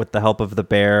 Bartok, with the help of the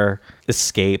bear,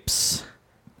 escapes.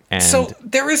 And so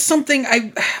there is something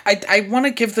I want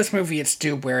to give this movie its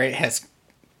due where it has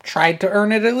tried to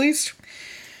earn it at least.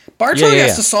 Bartok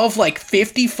has to solve like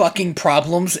 50 fucking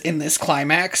problems in this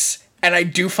climax, and I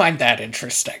do find that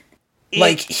interesting.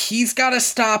 Like, he's got to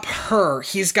stop her.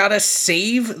 He's got to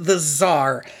save the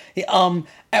Tsar.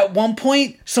 At one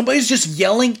point, somebody's just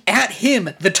yelling at him,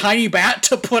 the tiny bat,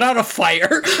 to put out a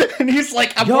fire. And he's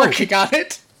like, I'm working on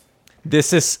it.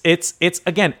 This is, it's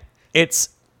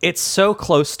so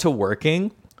close to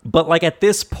working. But, like, at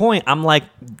this point, I'm like,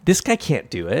 this guy can't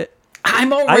do it.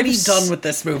 I'm already done with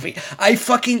this movie. I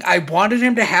wanted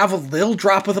him to have a little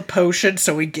drop of the potion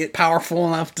so he'd get powerful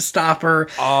enough to stop her.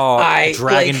 Oh,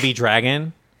 dragon be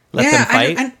dragon? Let them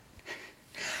fight?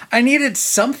 I needed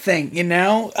something, you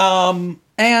know?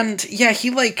 And yeah, he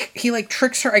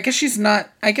tricks her. I guess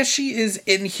she is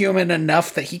inhuman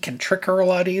enough that he can trick her a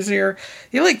lot easier.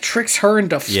 He like tricks her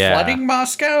into flooding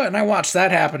Moscow, and I watched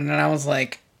that happen, and I was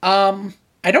like,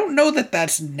 I don't know that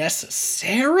that's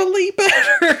necessarily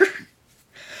better.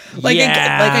 Like,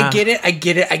 yeah. I get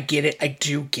it. I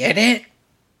do get it.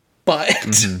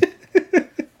 But...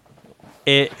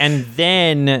 And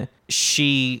then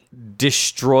she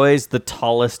destroys the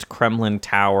tallest Kremlin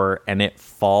tower, and it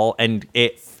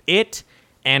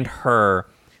and her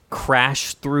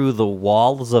crash through the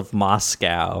walls of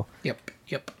Moscow. Yep.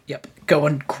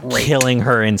 Going great. Killing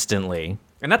her instantly.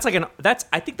 And I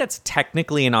think that's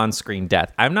technically an on-screen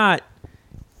death. I'm not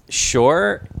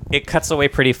sure. It cuts away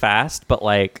pretty fast, but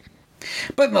like...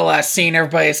 But in the last scene,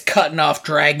 everybody's cutting off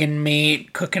dragon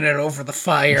meat, cooking it over the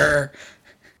fire.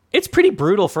 It's pretty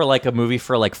brutal for like a movie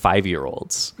for like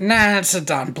 5-year-olds. Nah, it's a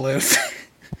Don Bluth.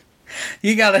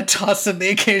 You gotta toss in the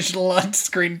occasional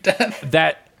on-screen death.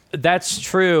 That's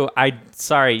true.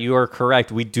 Sorry, you are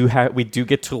correct. We do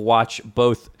get to watch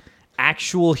both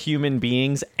actual human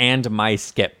beings and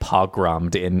mice get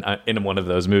pogromed in one of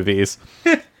those movies.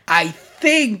 I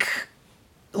think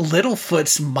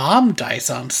Littlefoot's mom dies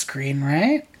on screen,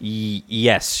 right?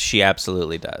 Yes, she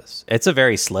absolutely does. It's a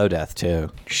very slow death,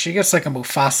 too. She gets like a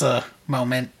Mufasa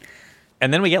moment.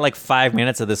 And then we get like 5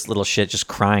 minutes of this little shit just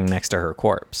crying next to her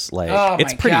corpse. Like,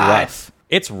 it's pretty rough.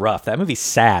 It's rough. That movie's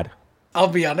sad. I'll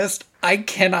be honest, I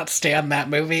cannot stand that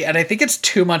movie, and I think it's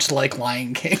too much like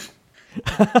Lion King.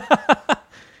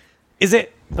 Is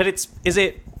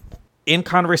it in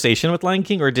conversation with Lion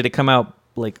King, or did it come out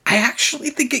like... I actually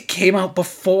think it came out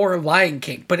before Lion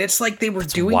King, but it's like they were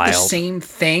doing the same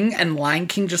thing, and Lion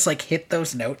King just like hit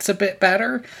those notes a bit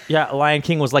better. Yeah, Lion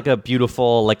King was like a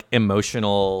beautiful, like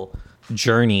emotional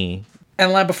journey.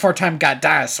 And Land Before Time got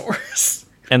dinosaurs.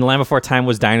 And Land Before Time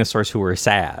was dinosaurs who were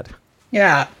sad.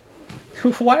 Yeah.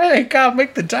 Why do they gotta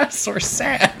make the dinosaurs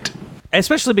sad?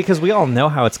 Especially because we all know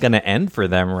how it's gonna end for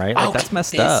them, right? Like, that's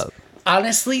messed up.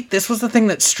 Honestly, this was the thing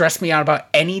that stressed me out about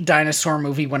any dinosaur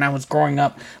movie when I was growing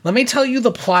up. Let me tell you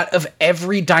the plot of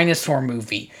every dinosaur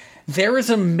movie. There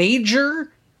is a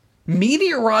major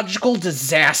meteorological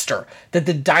disaster that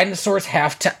the dinosaurs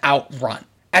have to outrun.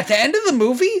 At the end of the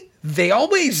movie, they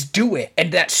always do it,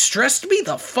 and that stressed me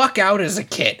the fuck out as a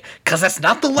kid, because that's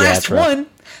not the last one.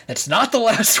 That's not the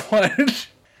last one.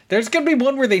 There's gonna be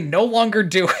one where they no longer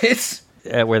do it.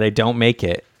 Where they don't make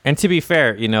it. And to be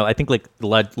fair, I think like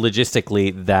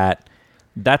logistically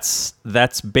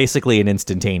that's basically an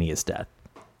instantaneous death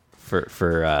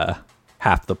for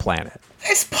half the planet.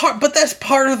 That's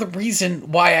part of the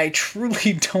reason why I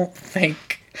truly don't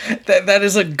think that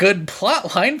is a good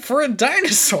plot line for a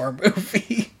dinosaur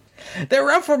movie. They're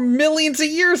around for millions of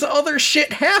years. Other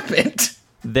shit happened.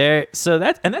 That's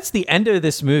the end of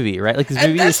this movie, right? Like this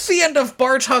movie that's the end of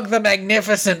Bartok the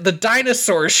Magnificent. The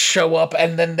dinosaurs show up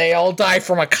and then they all die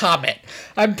from a comet.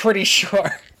 I'm pretty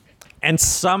sure. And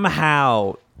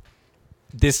somehow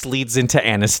this leads into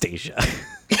Anastasia.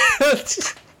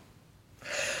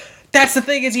 That's the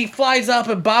thing, is he flies up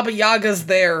and Baba Yaga's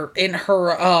there in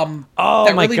her oh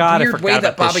that my really God, weird way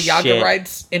that Baba Yaga shit.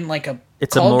 rides in like a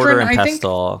It's cauldron, a mortar and I think?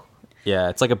 pestle. Yeah,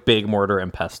 it's like a big mortar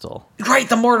and pestle. Right,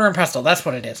 the mortar and pestle. That's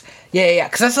what it is. Yeah.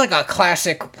 Because that's like a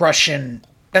classic Russian...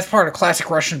 That's part of classic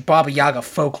Russian Baba Yaga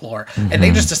folklore. Mm-hmm, and they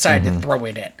just decided to throw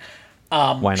it in.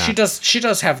 Why not? She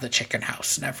does have the chicken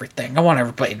house and everything. I want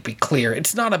everybody to be clear.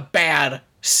 It's not a bad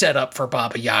setup for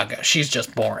Baba Yaga. She's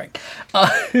just boring.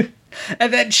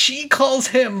 And then she calls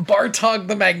him Bartok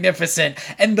the Magnificent.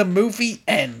 And the movie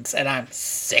ends. And I'm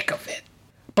sick of it.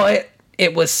 But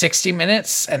it was 60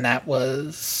 minutes. And that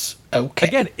was... okay.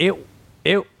 Again,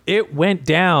 it went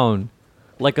down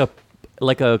like a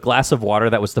glass of water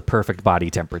that was the perfect body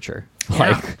temperature. Yeah.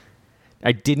 Like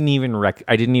I didn't even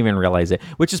realize it,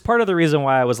 which is part of the reason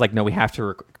why I was like, no, we have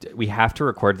to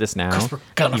record this now. 'Cause we're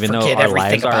gonna even forget though our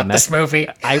everything lives are about this movie.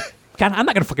 I'm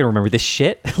not gonna fucking remember this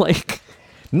shit. Like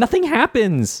nothing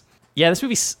happens. Yeah,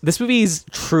 this movie is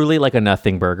truly like a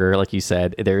nothing burger, like you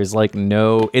said. There is like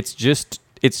no. It's just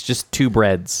two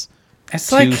breads. It's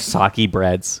two like soggy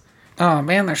breads. Oh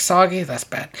man, they're soggy. That's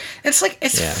bad. It's like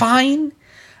it's fine.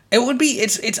 It would be.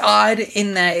 It's odd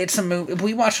in that it's a movie.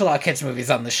 We watch a lot of kids' movies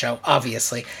on the show,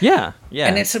 obviously. Yeah.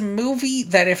 And it's a movie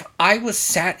that if I was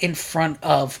sat in front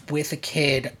of with a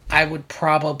kid, I would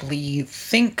probably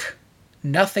think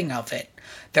nothing of it.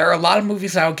 There are a lot of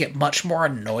movies I would get much more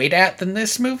annoyed at than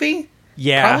this movie.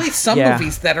 Yeah. Probably some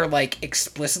movies that are like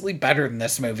explicitly better than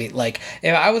this movie. Like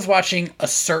if I was watching a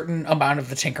certain amount of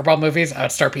the Tinkerbell movies, I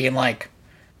would start being like,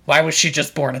 why was she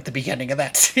just born at the beginning of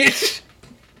that scene?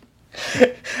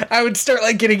 I would start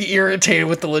like getting irritated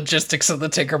with the logistics of the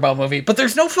Tinkerbell movie. But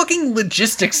there's no fucking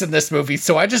logistics in this movie,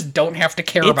 so I just don't have to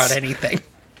care about anything.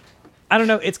 I don't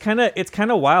know. It's kind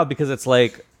of wild because it's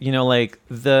like, you know, like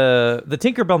the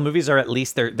Tinkerbell movies are at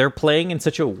least they're playing in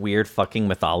such a weird fucking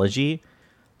mythology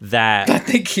that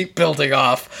they keep building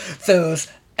off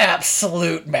those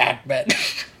absolute madmen.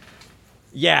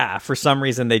 Yeah, for some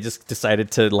reason they just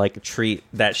decided to like treat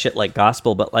that shit like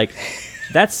gospel, but like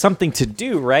that's something to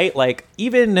do, right? Like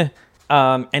even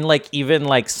even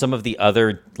like some of the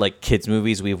other like kids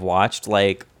movies we've watched,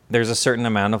 like there's a certain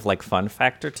amount of like fun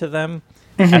factor to them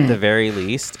at the very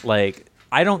least. Like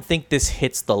I don't think this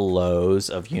hits the lows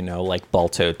of, you know, like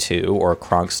Balto 2 or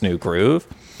Kronk's New Groove.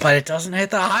 But it doesn't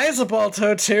hit the highs of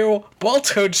Balto 2.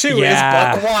 Balto 2 is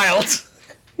buck wild.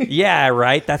 Yeah,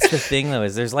 right? That's the thing though,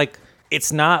 is there's like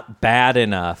it's not bad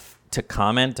enough to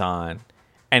comment on,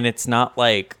 and it's not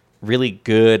like really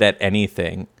good at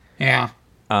anything. Yeah.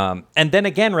 And then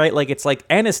again, right, like it's like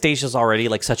Anastasia's already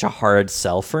like such a hard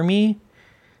sell for me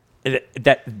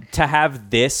that to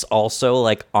have this also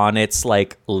like on its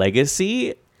like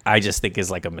legacy, I just think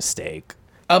is like a mistake.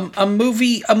 A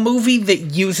movie that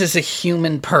uses a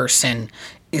human person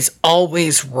is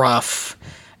always rough,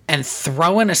 and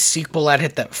throwing a sequel at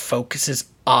it that focuses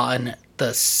on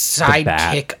the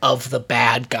sidekick of the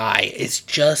bad guy is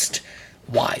just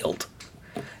wild.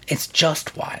 It's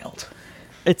just wild.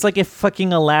 It's like if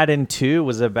fucking Aladdin 2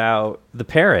 was about the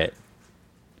parrot,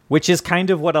 which is kind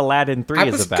of what Aladdin 3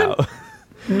 is about.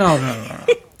 No.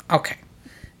 Okay.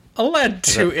 Aladdin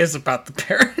 2 is about the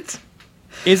parrot.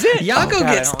 Is it? Iago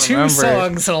gets 2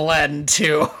 songs in Aladdin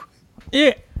 2.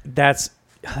 Yeah, that's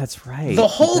right. The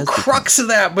whole crux of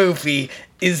that movie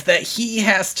is that he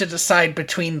has to decide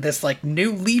between this like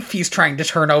new leaf he's trying to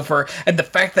turn over and the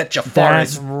fact that Jafar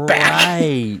is back.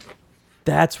 Right.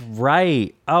 That's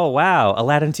right. Oh wow,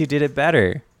 Aladdin 2 did it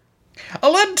better.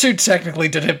 Aladdin 2 technically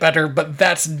did it better, but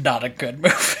that's not a good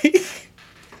movie.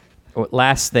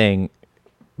 Last thing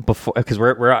before, because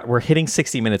we're hitting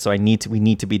 60 minutes, so we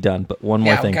need to be done. But one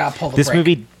more thing.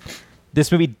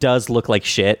 This movie does look like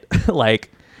shit.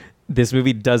 Like this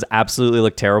movie does absolutely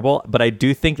look terrible. But I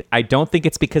don't think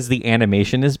it's because the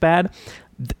animation is bad.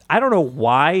 I don't know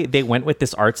why they went with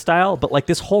this art style, but like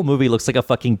this whole movie looks like a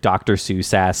fucking Dr.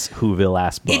 Seuss ass Whoville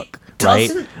ass book. It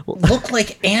doesn't look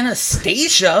like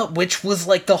Anastasia, which was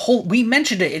like the whole. We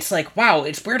mentioned it. It's like, wow,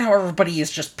 it's weird how everybody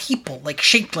is just people, like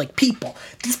shaped like people.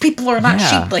 These people are not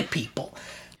shaped like people.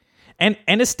 And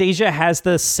Anastasia has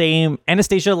the same.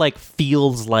 Anastasia like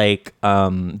feels like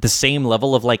the same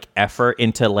level of like effort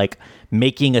into like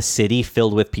making a city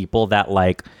filled with people that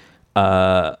like.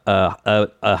 A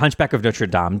Hunchback of Notre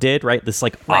Dame did, right? This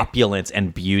like opulence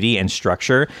and beauty and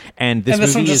structure, and this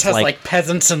movie one just has like, like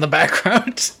peasants in the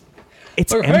background.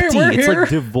 It's empty. It's like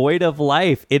devoid of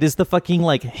life. It is the fucking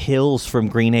like hills from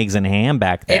Green Eggs and Ham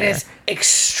back there. It is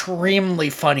extremely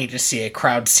funny to see a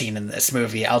crowd scene in this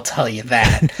movie. I'll tell you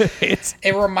that.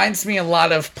 It reminds me a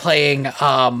lot of playing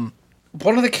one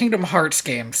of the Kingdom Hearts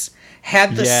games.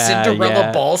 Had the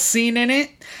Cinderella ball scene in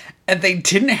it. And they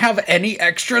didn't have any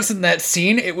extras in that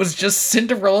scene. It was just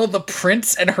Cinderella, the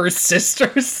prince, and her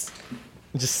sisters.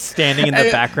 Just standing in the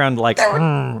background like...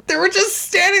 They were just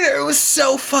standing there. It was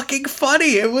so fucking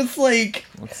funny. It was like...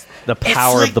 The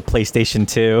power of the PlayStation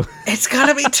 2. It's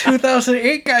gotta be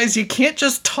 2008, guys. You can't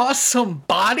just toss some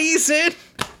bodies in.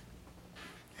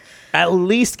 At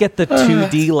least get the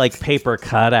 2D like paper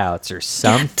cutouts or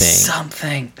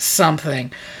something.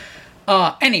 Something.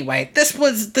 Anyway, this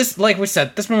like we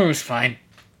said, this movie was fine.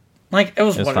 Like it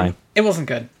was fine. It wasn't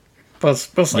good. It was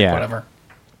like whatever.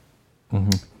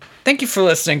 Mm-hmm. Thank you for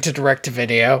listening to Direct to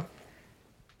Video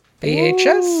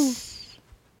VHS. Ooh.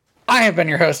 I have been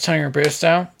your host, Tony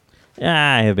Robusto.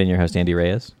 I have been your host, Andy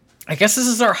Reyes. I guess this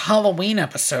is our Halloween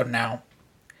episode now.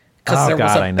 Because there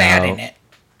was a bat in it.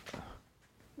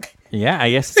 Yeah, I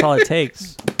guess that's all it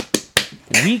takes.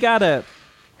 We gotta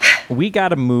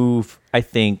move, I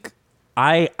think.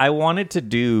 I wanted to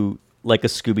do like a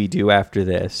Scooby-Doo after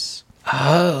this.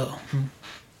 Oh.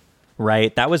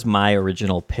 Right? That was my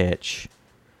original pitch.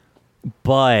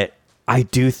 But I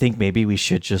do think maybe we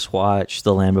should just watch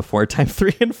The Land Before Time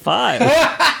 3 and 5.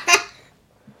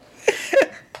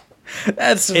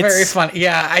 That's very funny.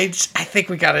 Yeah, I think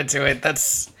we gotta do it.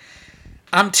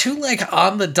 I'm too like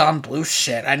on the Don Bluth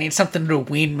shit. I need something to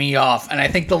wean me off. And I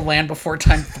think The Land Before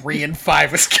Time 3 and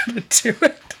 5 is gonna do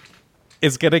it.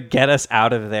 It's going to get us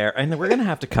out of there. And we're going to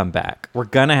have to come back.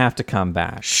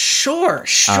 Sure.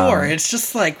 It's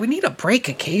just like, we need a break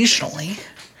occasionally.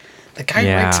 The guy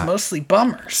writes mostly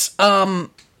bummers.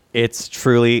 It's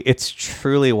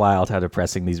truly wild how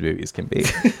depressing these movies can be.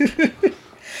 Did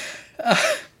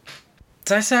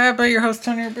I say about your host,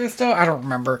 Tony Robusto? I don't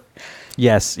remember.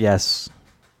 Yes.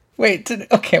 Wait.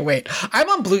 I'm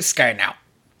on Blue Sky now.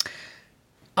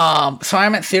 So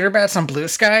I'm at Theater Bats on Blue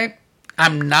Sky.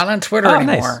 I'm not on Twitter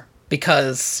anymore nice.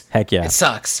 because Heck yeah. it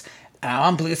sucks. And I'm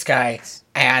on Blue Sky,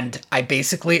 and I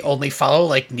basically only follow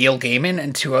like Neil Gaiman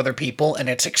and 2 other people, and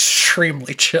it's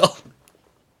extremely chill.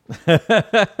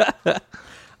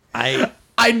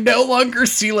 I no longer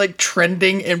see like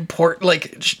trending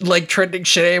like trending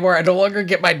shit anymore. I no longer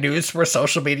get my news from a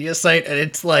social media site, and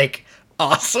it's like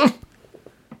awesome.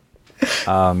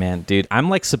 Oh man, dude, I'm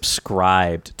like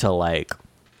subscribed to like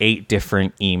 8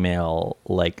 different email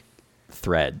like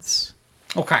threads.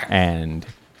 Okay. And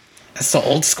That's the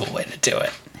old school way to do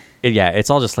it. It's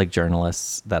all just like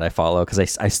journalists that I follow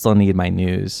because I still need my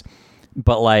news.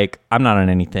 But like, I'm not on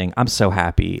anything. I'm so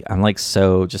happy. I'm like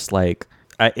so just like,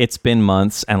 it's been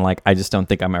months and like, I just don't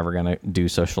think I'm ever going to do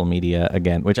social media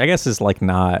again, which I guess is like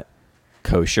not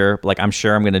kosher. Like, I'm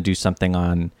sure I'm going to do something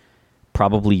on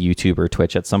probably YouTube or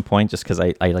Twitch at some point just because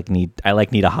I need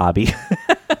a hobby.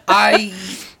 I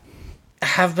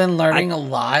have been learning a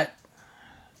lot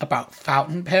about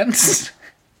fountain pens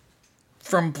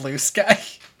from Blue Sky,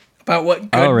 about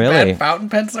what good and bad fountain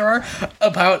pens there are,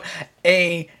 about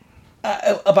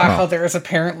how there is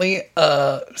apparently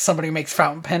somebody who makes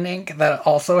fountain pen ink that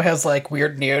also has like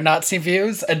weird neo-Nazi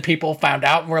views, and people found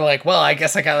out and were like, well, I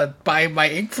guess I gotta buy my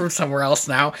ink from somewhere else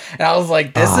now. And I was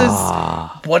like, this is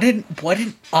what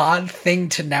an odd thing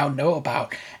to now know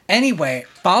about. Anyway,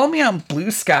 follow me on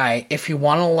Blue Sky if you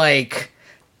want to like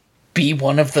be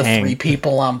one of the 3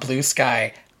 people on Blue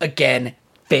Sky. Again,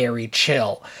 very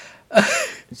chill.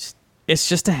 It's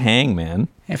just a hang, man.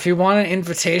 If you want an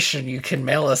invitation, you can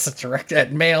mail us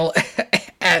at mail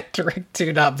at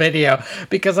direct2.video,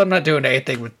 because I'm not doing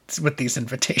anything with these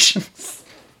invitations.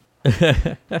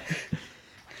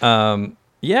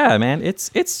 Yeah, man.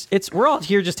 It's we're all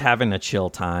here just having a chill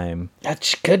time.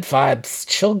 That's good vibes.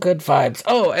 Chill good vibes.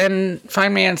 Oh, and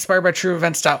find me at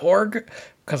inspiredbytrueevents.org,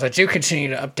 because I do continue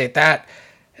to update that.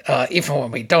 Even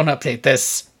when we don't update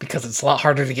this, because it's a lot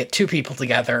harder to get 2 people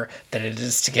together than it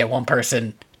is to get 1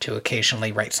 person to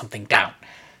occasionally write something down.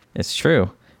 It's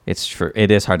true. It's true. It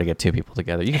is hard to get 2 people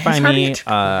together. You can find me.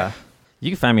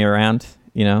 You can find me around.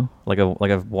 You know, like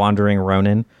a wandering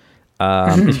Ronin.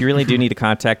 If you really do need to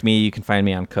contact me, you can find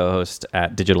me on co-host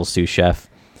at Digital Sous Chef.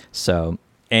 So.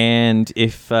 And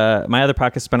if my other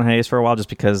podcast has been on hiatus for a while just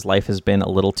because life has been a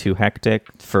little too hectic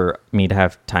for me to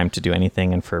have time to do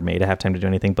anything and for May to have time to do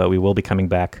anything, but we will be coming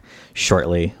back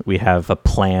shortly. We have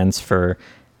plans for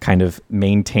kind of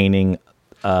maintaining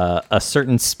a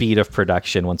certain speed of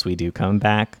production once we do come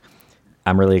back.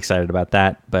 I'm really excited about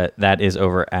that, but that is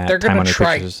over at They're Time going to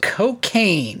try Pictures.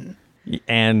 Cocaine.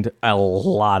 And a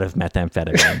lot of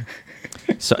methamphetamine.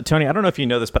 So, Tony, I don't know if you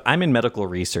know this, but I'm in medical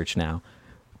research now.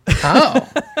 Oh,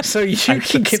 so you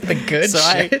can get the good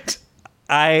shit?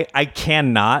 I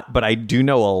cannot, but I do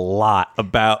know a lot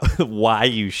about why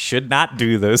you should not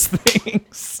do those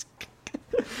things.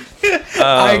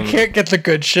 I can't get the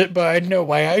good shit, but I know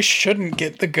why I shouldn't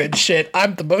get the good shit.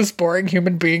 I'm the most boring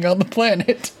human being on the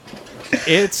planet.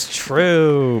 It's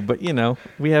true, but you know,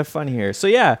 we have fun here. So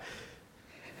yeah,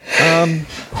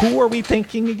 who are we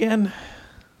thinking again?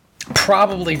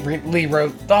 Probably Lee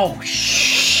wrote. Oh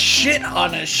shit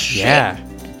on a shit.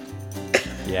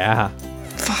 Yeah.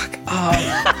 Fuck.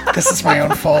 This is my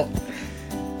own fault.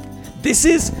 This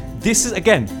is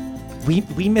again.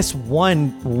 We miss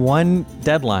one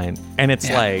deadline, and it's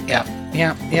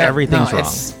everything's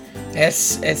wrong.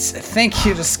 It's thank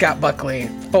you to Scott Buckley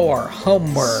for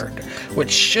Homeward,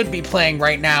 which should be playing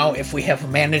right now if we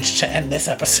have managed to end this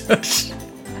episode.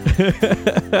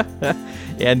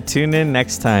 And tune in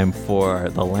next time for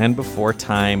The Land Before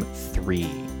Time 3.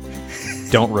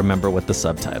 Don't remember what the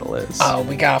subtitle is. Oh,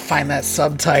 we gotta find that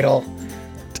subtitle.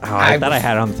 Oh, I thought I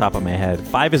had it on the top of my head.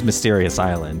 5 is Mysterious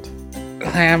Island.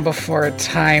 Land Before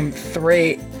Time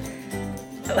 3.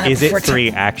 Is it 3,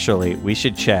 actually? We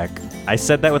should check. I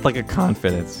said that with like a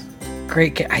confidence.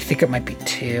 Great. I think it might be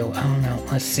 2. I don't know.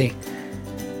 Let's see.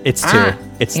 It's 2.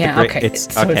 It's yeah, the great. Okay.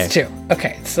 It's okay. It's 2.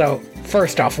 Okay. So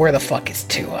first off, where the fuck is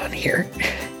 2 on here?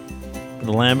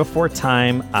 The Land Before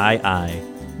Time, I,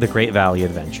 The Great Valley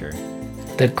Adventure.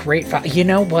 The Great Valley. You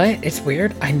know what? It's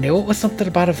weird. I knew it was something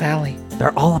about a valley.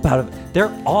 They're all about a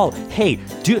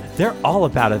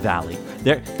valley.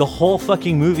 The whole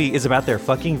fucking movie is about their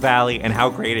fucking valley and how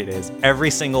great it is.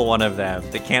 Every single one of them.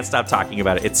 They can't stop talking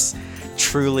about it. It's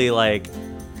truly like...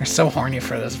 They're so horny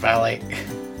for this valley.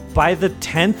 By the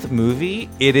 10th movie,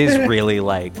 it is really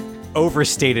like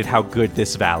overstated how good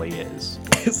this valley is.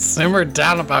 Simmer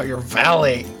down about your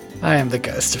valley. I am the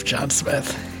ghost of John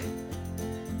Smith.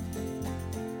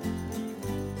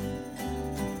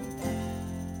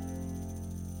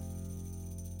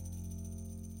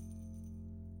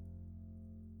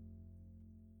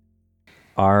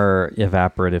 our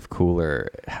evaporative cooler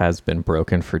has been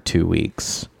broken for 2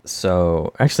 weeks.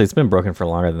 So actually, it's been broken for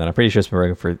longer than that. I'm pretty sure it's been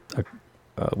broken for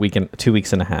a week and 2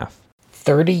 weeks and a half.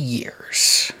 30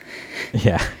 years.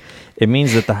 Yeah, it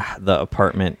means that the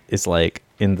apartment is like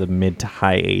in the mid to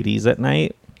high 80s at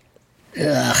night.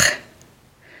 Ugh.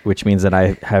 Which means that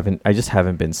I just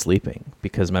haven't been sleeping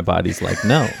because my body's like,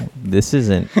 no, this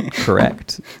isn't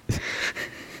correct.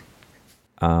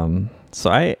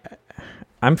 So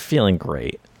I'm feeling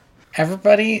great.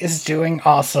 Everybody is doing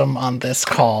awesome on this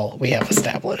call, we have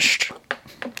established.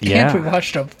 Yeah. And we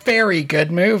watched a very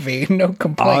good movie. No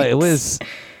complaints. Oh, it was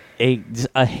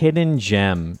a hidden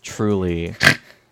gem, truly.